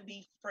is going to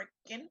be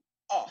freaking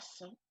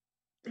awesome.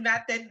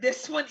 Not that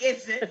this one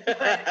isn't,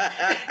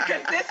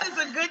 because this is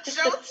a good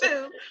show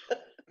too.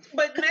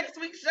 But next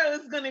week's show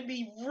is going to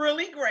be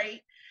really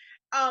great.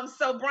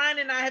 So Brian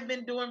and I have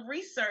been doing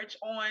research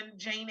on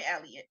Jane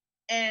Elliott,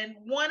 and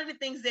one of the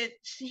things that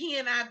he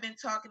and I have been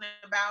talking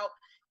about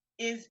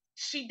is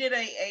she did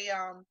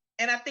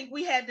and I think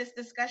we had this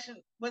discussion.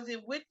 Was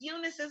it with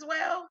Eunice as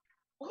well?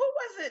 Who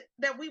was it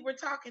that we were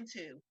talking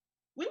to?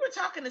 We were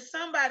talking to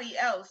somebody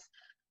else.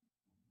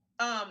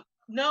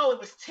 No, it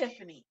was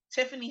Tiffany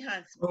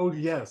Huntsman. Oh,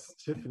 yes,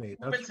 Tiffany.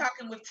 We were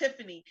talking with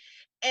Tiffany,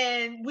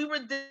 and we were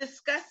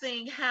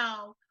discussing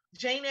how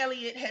Jane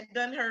Elliott had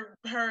done her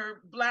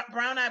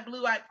Brown Eye,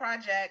 Blue Eye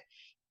project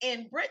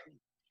in Britain.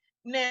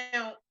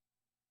 Now,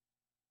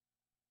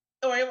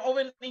 or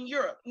over in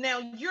Europe. Now,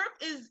 Europe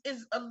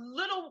is a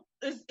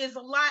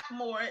lot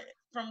more,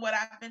 from what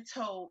I've been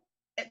told,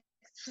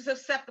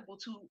 susceptible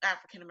to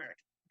African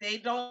Americans. They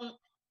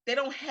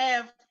don't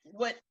have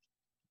what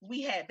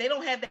we have. They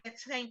don't have that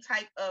same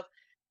type of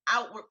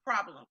outward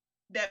problem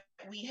that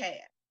we have.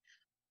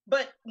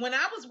 But when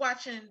I was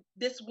watching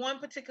this one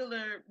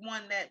particular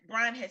one that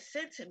Brian had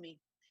sent to me,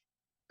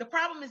 the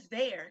problem is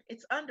there.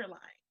 It's underlying.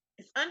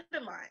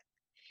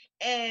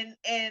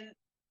 And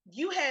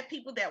you had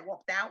people that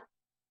walked out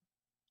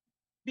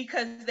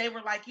because they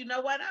were like, you know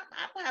what?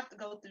 I don't have to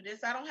go through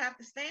this. I don't have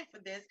to stand for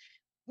this.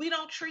 We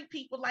don't treat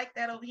people like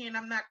that over here, and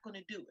I'm not going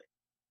to do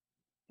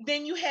it.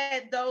 Then you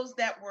had those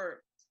that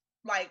were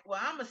like, well,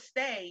 I'm going to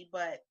stay,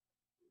 but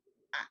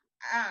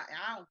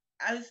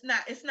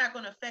it's not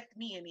going to affect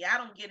me any. I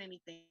don't get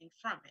anything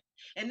from it.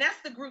 And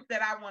that's the group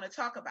that I want to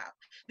talk about.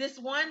 This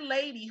one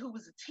lady who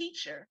was a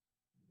teacher,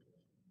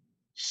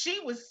 she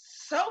was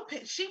so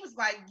pissed. She was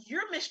like,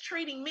 "You're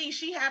mistreating me."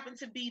 She happened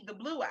to be the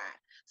blue eye,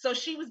 so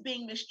she was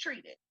being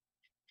mistreated.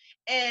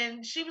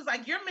 And she was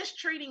like, "You're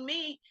mistreating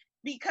me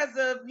because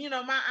of,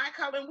 my eye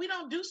color, and we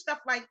don't do stuff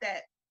like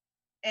that.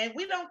 And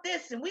we don't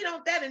this and we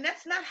don't that, and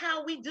that's not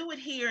how we do it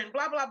here, and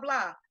blah, blah,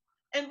 blah."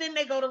 And then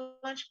they go to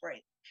lunch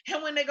break.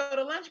 And when they go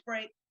to lunch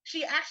break,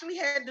 she actually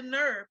had the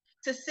nerve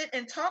to sit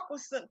and talk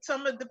with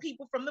some of the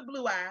people from the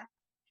blue eye,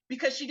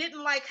 because she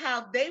didn't like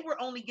how they were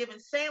only given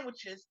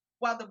sandwiches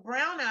while the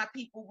brown eye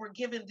people were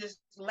given this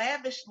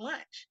lavish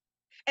lunch.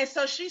 And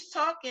so she's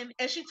talking,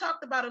 and she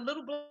talked about a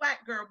little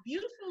black girl,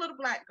 beautiful little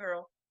black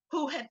girl,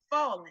 who had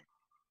fallen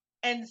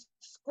and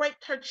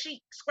scraped her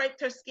cheek,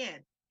 scraped her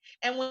skin.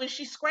 And when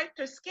she scraped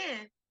her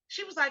skin,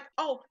 she was like,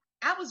 "Oh,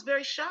 I was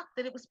very shocked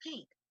that it was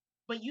pink,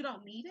 but you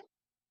don't need it."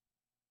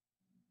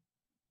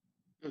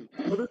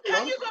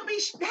 How you gonna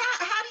be?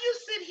 How do you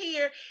sit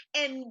here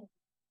and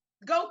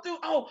go through?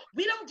 "Oh,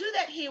 we don't do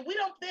that here. We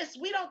don't this.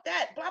 We don't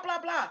that. Blah blah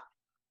blah."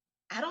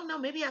 I don't know.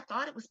 Maybe I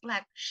thought it was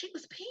black. She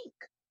was pink.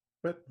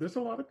 But there's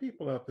a lot of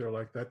people out there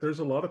like that. There's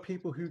a lot of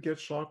people who get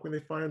shocked when they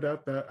find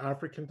out that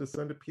African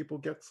descended people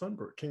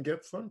can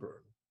get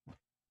sunburned.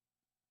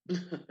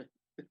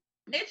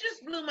 It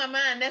just blew my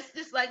mind. That's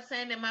just like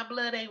saying that my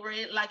blood ain't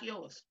red like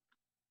yours.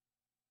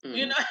 Mm-hmm.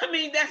 You know what I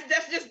mean? That's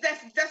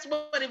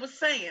what it was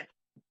saying.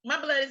 My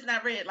blood is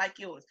not red like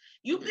yours.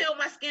 You peel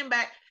my skin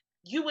back,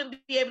 you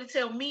wouldn't be able to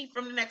tell me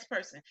from the next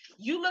person.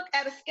 You look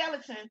at a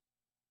skeleton,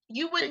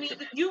 you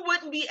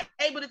wouldn't be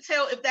able to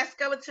tell if that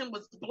skeleton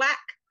was black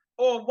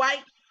or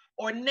white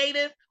or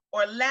native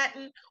or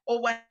Latin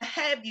or what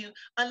have you,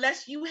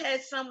 unless you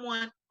had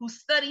someone who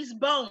studies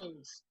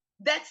bones.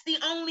 That's the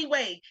only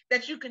way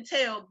that you can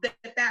tell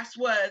that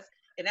was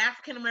an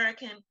African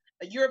American,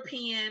 a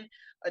European,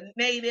 a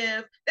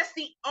native. That's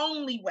the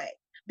only way,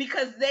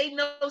 because they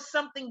know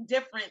something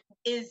different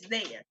is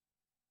there.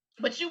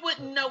 But you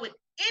wouldn't know it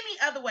any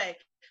other way.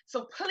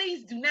 So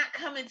please do not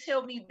come and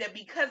tell me that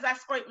because I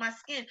scraped my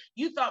skin,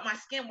 you thought my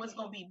skin was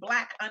going to be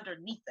black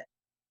underneath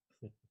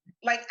it.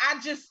 Like,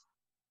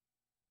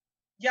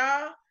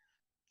 y'all,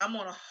 I'm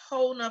on a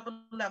whole nother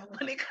level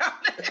when it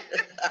comes to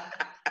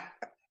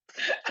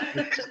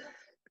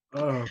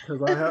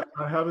because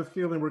I have a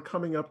feeling we're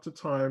coming up to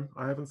time.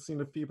 I haven't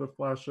seen a FIBA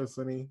flash us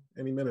any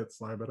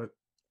minutes now, but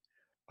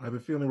I have a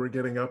feeling we're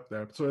getting up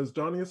there. So as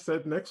Donnie has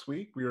said, next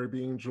week we are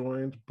being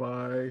joined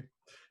by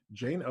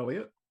Jane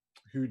Elliott,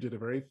 who did a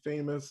very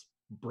famous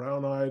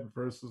brown-eyed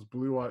versus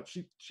blue-eyed.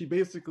 She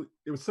basically,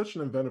 it was such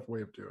an inventive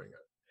way of doing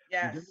it.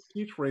 Yes. She didn't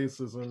teach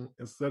racism.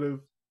 Instead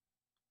of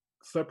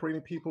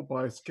separating people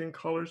by skin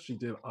color, she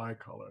did eye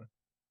color,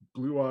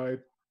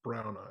 blue-eyed,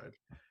 brown-eyed.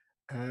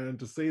 And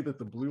to say that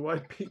the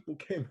blue-eyed people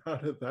came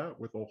out of that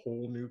with a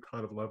whole new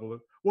kind of level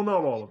of, well,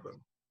 not all of them.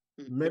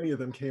 Many of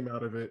them came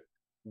out of it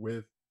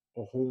with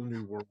a whole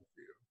new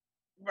worldview.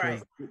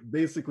 Right.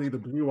 Basically, the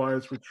blue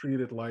eyes were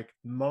treated like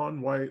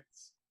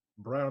non-whites,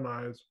 brown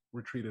eyes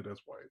were treated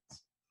as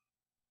whites.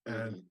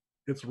 And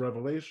it's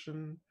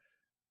Revelation,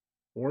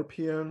 4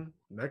 p.m.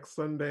 next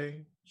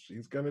Sunday.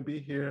 She's going to be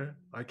here.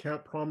 I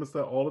can't promise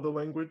that all of the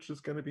language is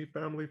going to be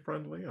family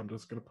friendly. I'm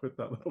just going to put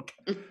that little...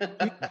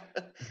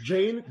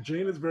 Jane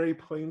is very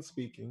plain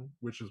speaking,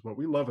 which is what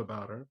we love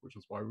about her, which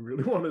is why we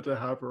really wanted to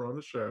have her on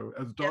the show.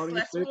 As Donnie,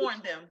 yes, let's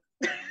warn them.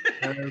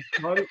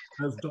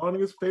 as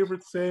Donnie's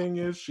favorite saying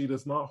is, she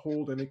does not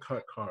hold any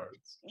cut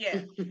cards.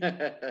 Yeah.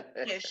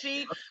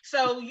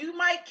 So you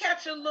might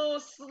catch a little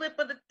slip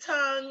of the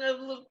tongue, a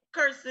little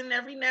cursing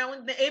every now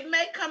and then. It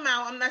may come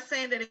out. I'm not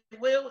saying that it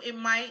will, it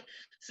might.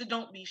 So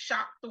don't be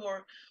shocked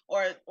or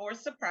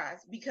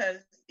surprised, because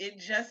it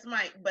just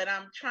might. But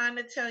I'm trying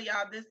to tell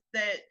y'all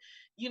that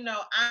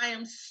I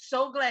am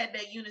so glad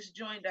that Eunice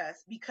joined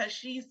us, because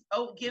she's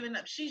given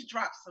up. She's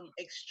dropped some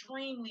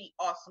extremely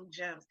awesome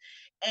gems.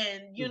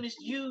 And Eunice,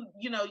 you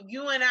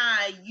and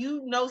I,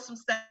 some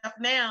stuff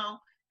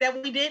now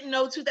that we didn't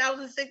know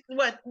 2006,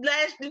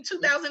 in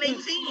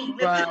 2018.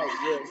 Right,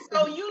 yes.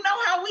 So you know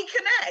how we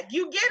connect.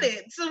 You get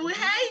it. So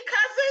hey,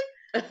 cousin.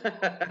 All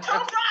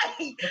right.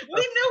 We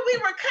knew we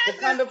were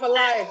cousins. Kind of for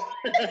life.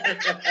 We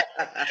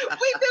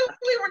knew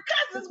we were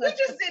cousins. We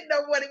just didn't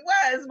know what it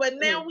was, but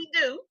now we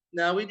do.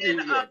 Now we do.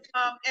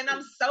 And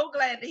I'm so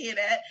glad to hear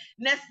that.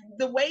 And that's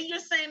the way you're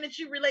saying that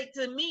you relate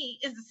to me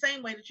is the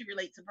same way that you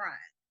relate to Brian.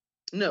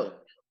 No.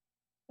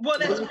 Well,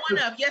 that's one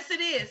of. Yes,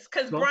 it is,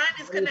 because Brian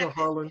is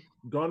connected.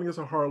 Donnie is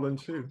a Harlan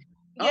too.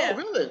 Yeah. Oh,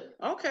 really?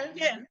 Okay.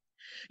 Yeah.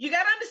 You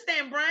got to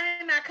understand,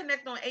 Brian and I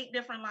connect on 8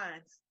 different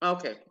lines.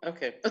 Okay.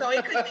 So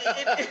it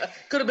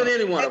could have been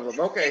any one of them.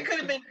 Okay. It could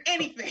have been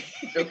anything.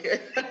 Okay.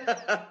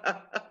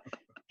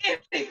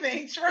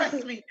 Anything,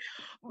 trust me.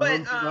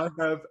 But I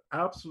have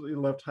absolutely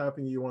loved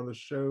having you on the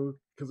show,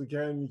 because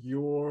again,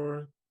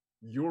 your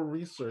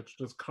research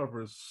just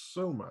covers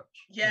so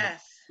much.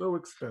 Yes. So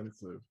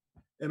extensive.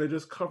 And it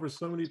just covers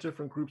so many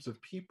different groups of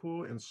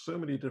people in so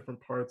many different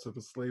parts of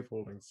the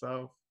slaveholding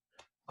South.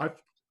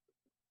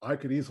 I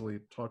could easily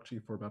talk to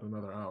you for about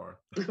another hour.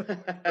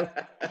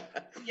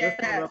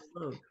 Yes.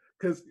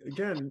 Because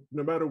again,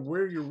 no matter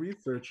where you're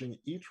researching,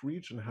 each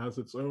region has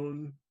its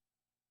own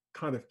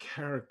kind of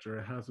character.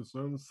 It has its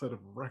own set of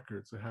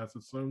records. It has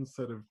its own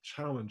set of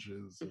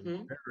challenges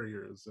and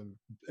barriers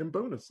and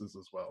bonuses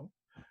as well.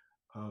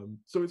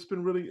 So it's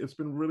been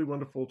really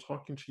wonderful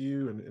talking to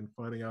you and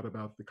finding out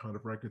about the kind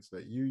of records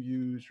that you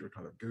use, your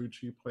kind of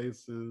go-to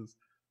places,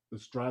 the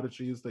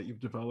strategies that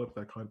you've developed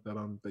that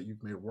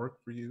you've made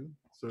work for you.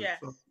 So Yes.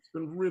 it's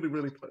been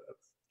really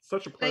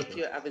such a pleasure. Thank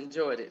you. I've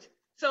enjoyed it.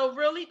 So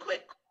really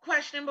quick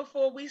question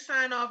before we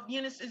sign off,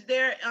 Eunice, is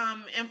there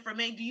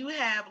information? Do you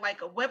have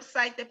like a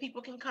website that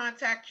people can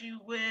contact you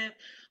with?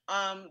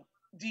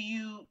 Do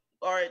you,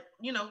 or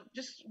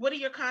just what are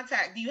your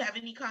contact? Do you have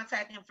any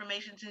contact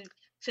information to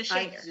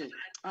share?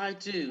 I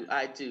do.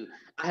 I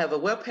have a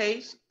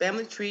webpage,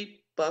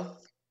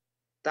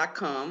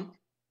 familytreebuff.com.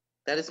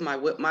 That is my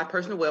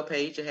personal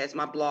webpage. It has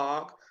my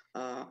blog,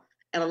 and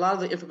a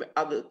lot of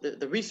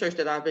the research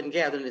that I've been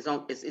gathering is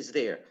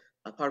there,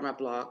 a part of my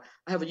blog.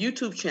 I have a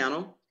YouTube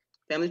channel,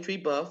 Family Tree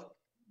Buff,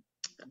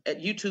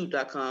 at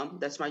youtube.com.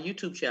 That's my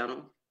YouTube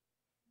channel.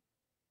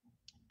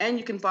 And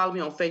you can follow me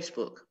on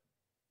Facebook,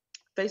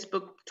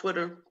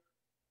 Twitter.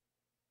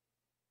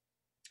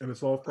 And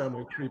it's all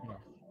Family Tree Buff.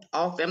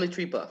 All Family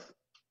Tree Buff.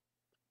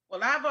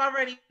 Well, I've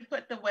already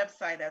put the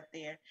website up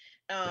there,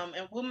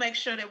 and we'll make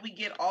sure that we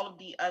get all of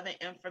the other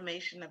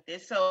information up there.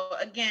 So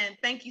again,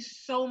 thank you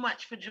so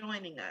much for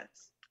joining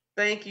us.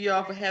 Thank you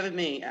all for having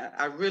me.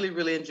 I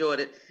really enjoyed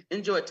it.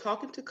 Enjoyed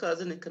talking to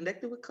Cousin and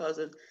connecting with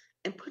Cousin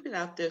and putting it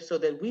out there so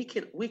that we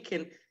can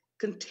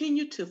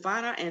continue to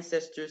find our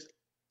ancestors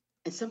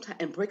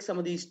and break some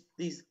of the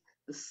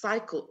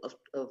cycle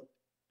of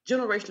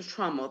generational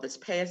trauma that's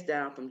passed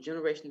down from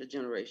generation to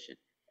generation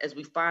as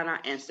we find our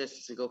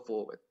ancestors and go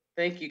forward.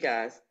 Thank you,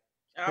 guys.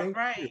 All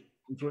right.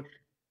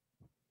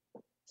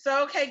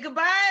 So, okay,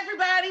 goodbye,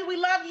 everybody. We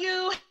love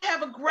you.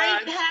 Have a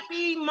great,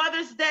 happy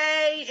Mother's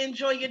Day.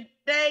 Enjoy your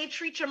day.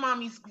 Treat your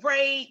mommies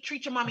great.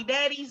 Treat your mommy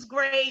daddies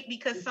great,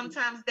 because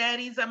sometimes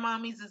daddies are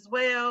mommies as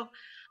well,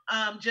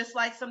 just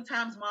like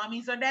sometimes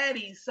mommies are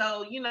daddies.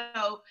 So,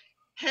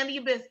 handle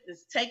your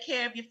business. Take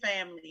care of your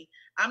family.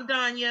 I'm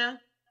Danya.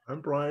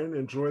 I'm Brian.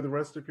 Enjoy the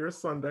rest of your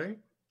Sunday.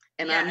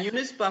 And I'm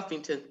Eunice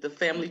Buffington, the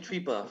Family Tree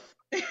Buff.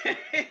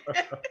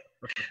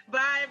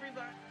 Bye,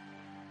 everybody.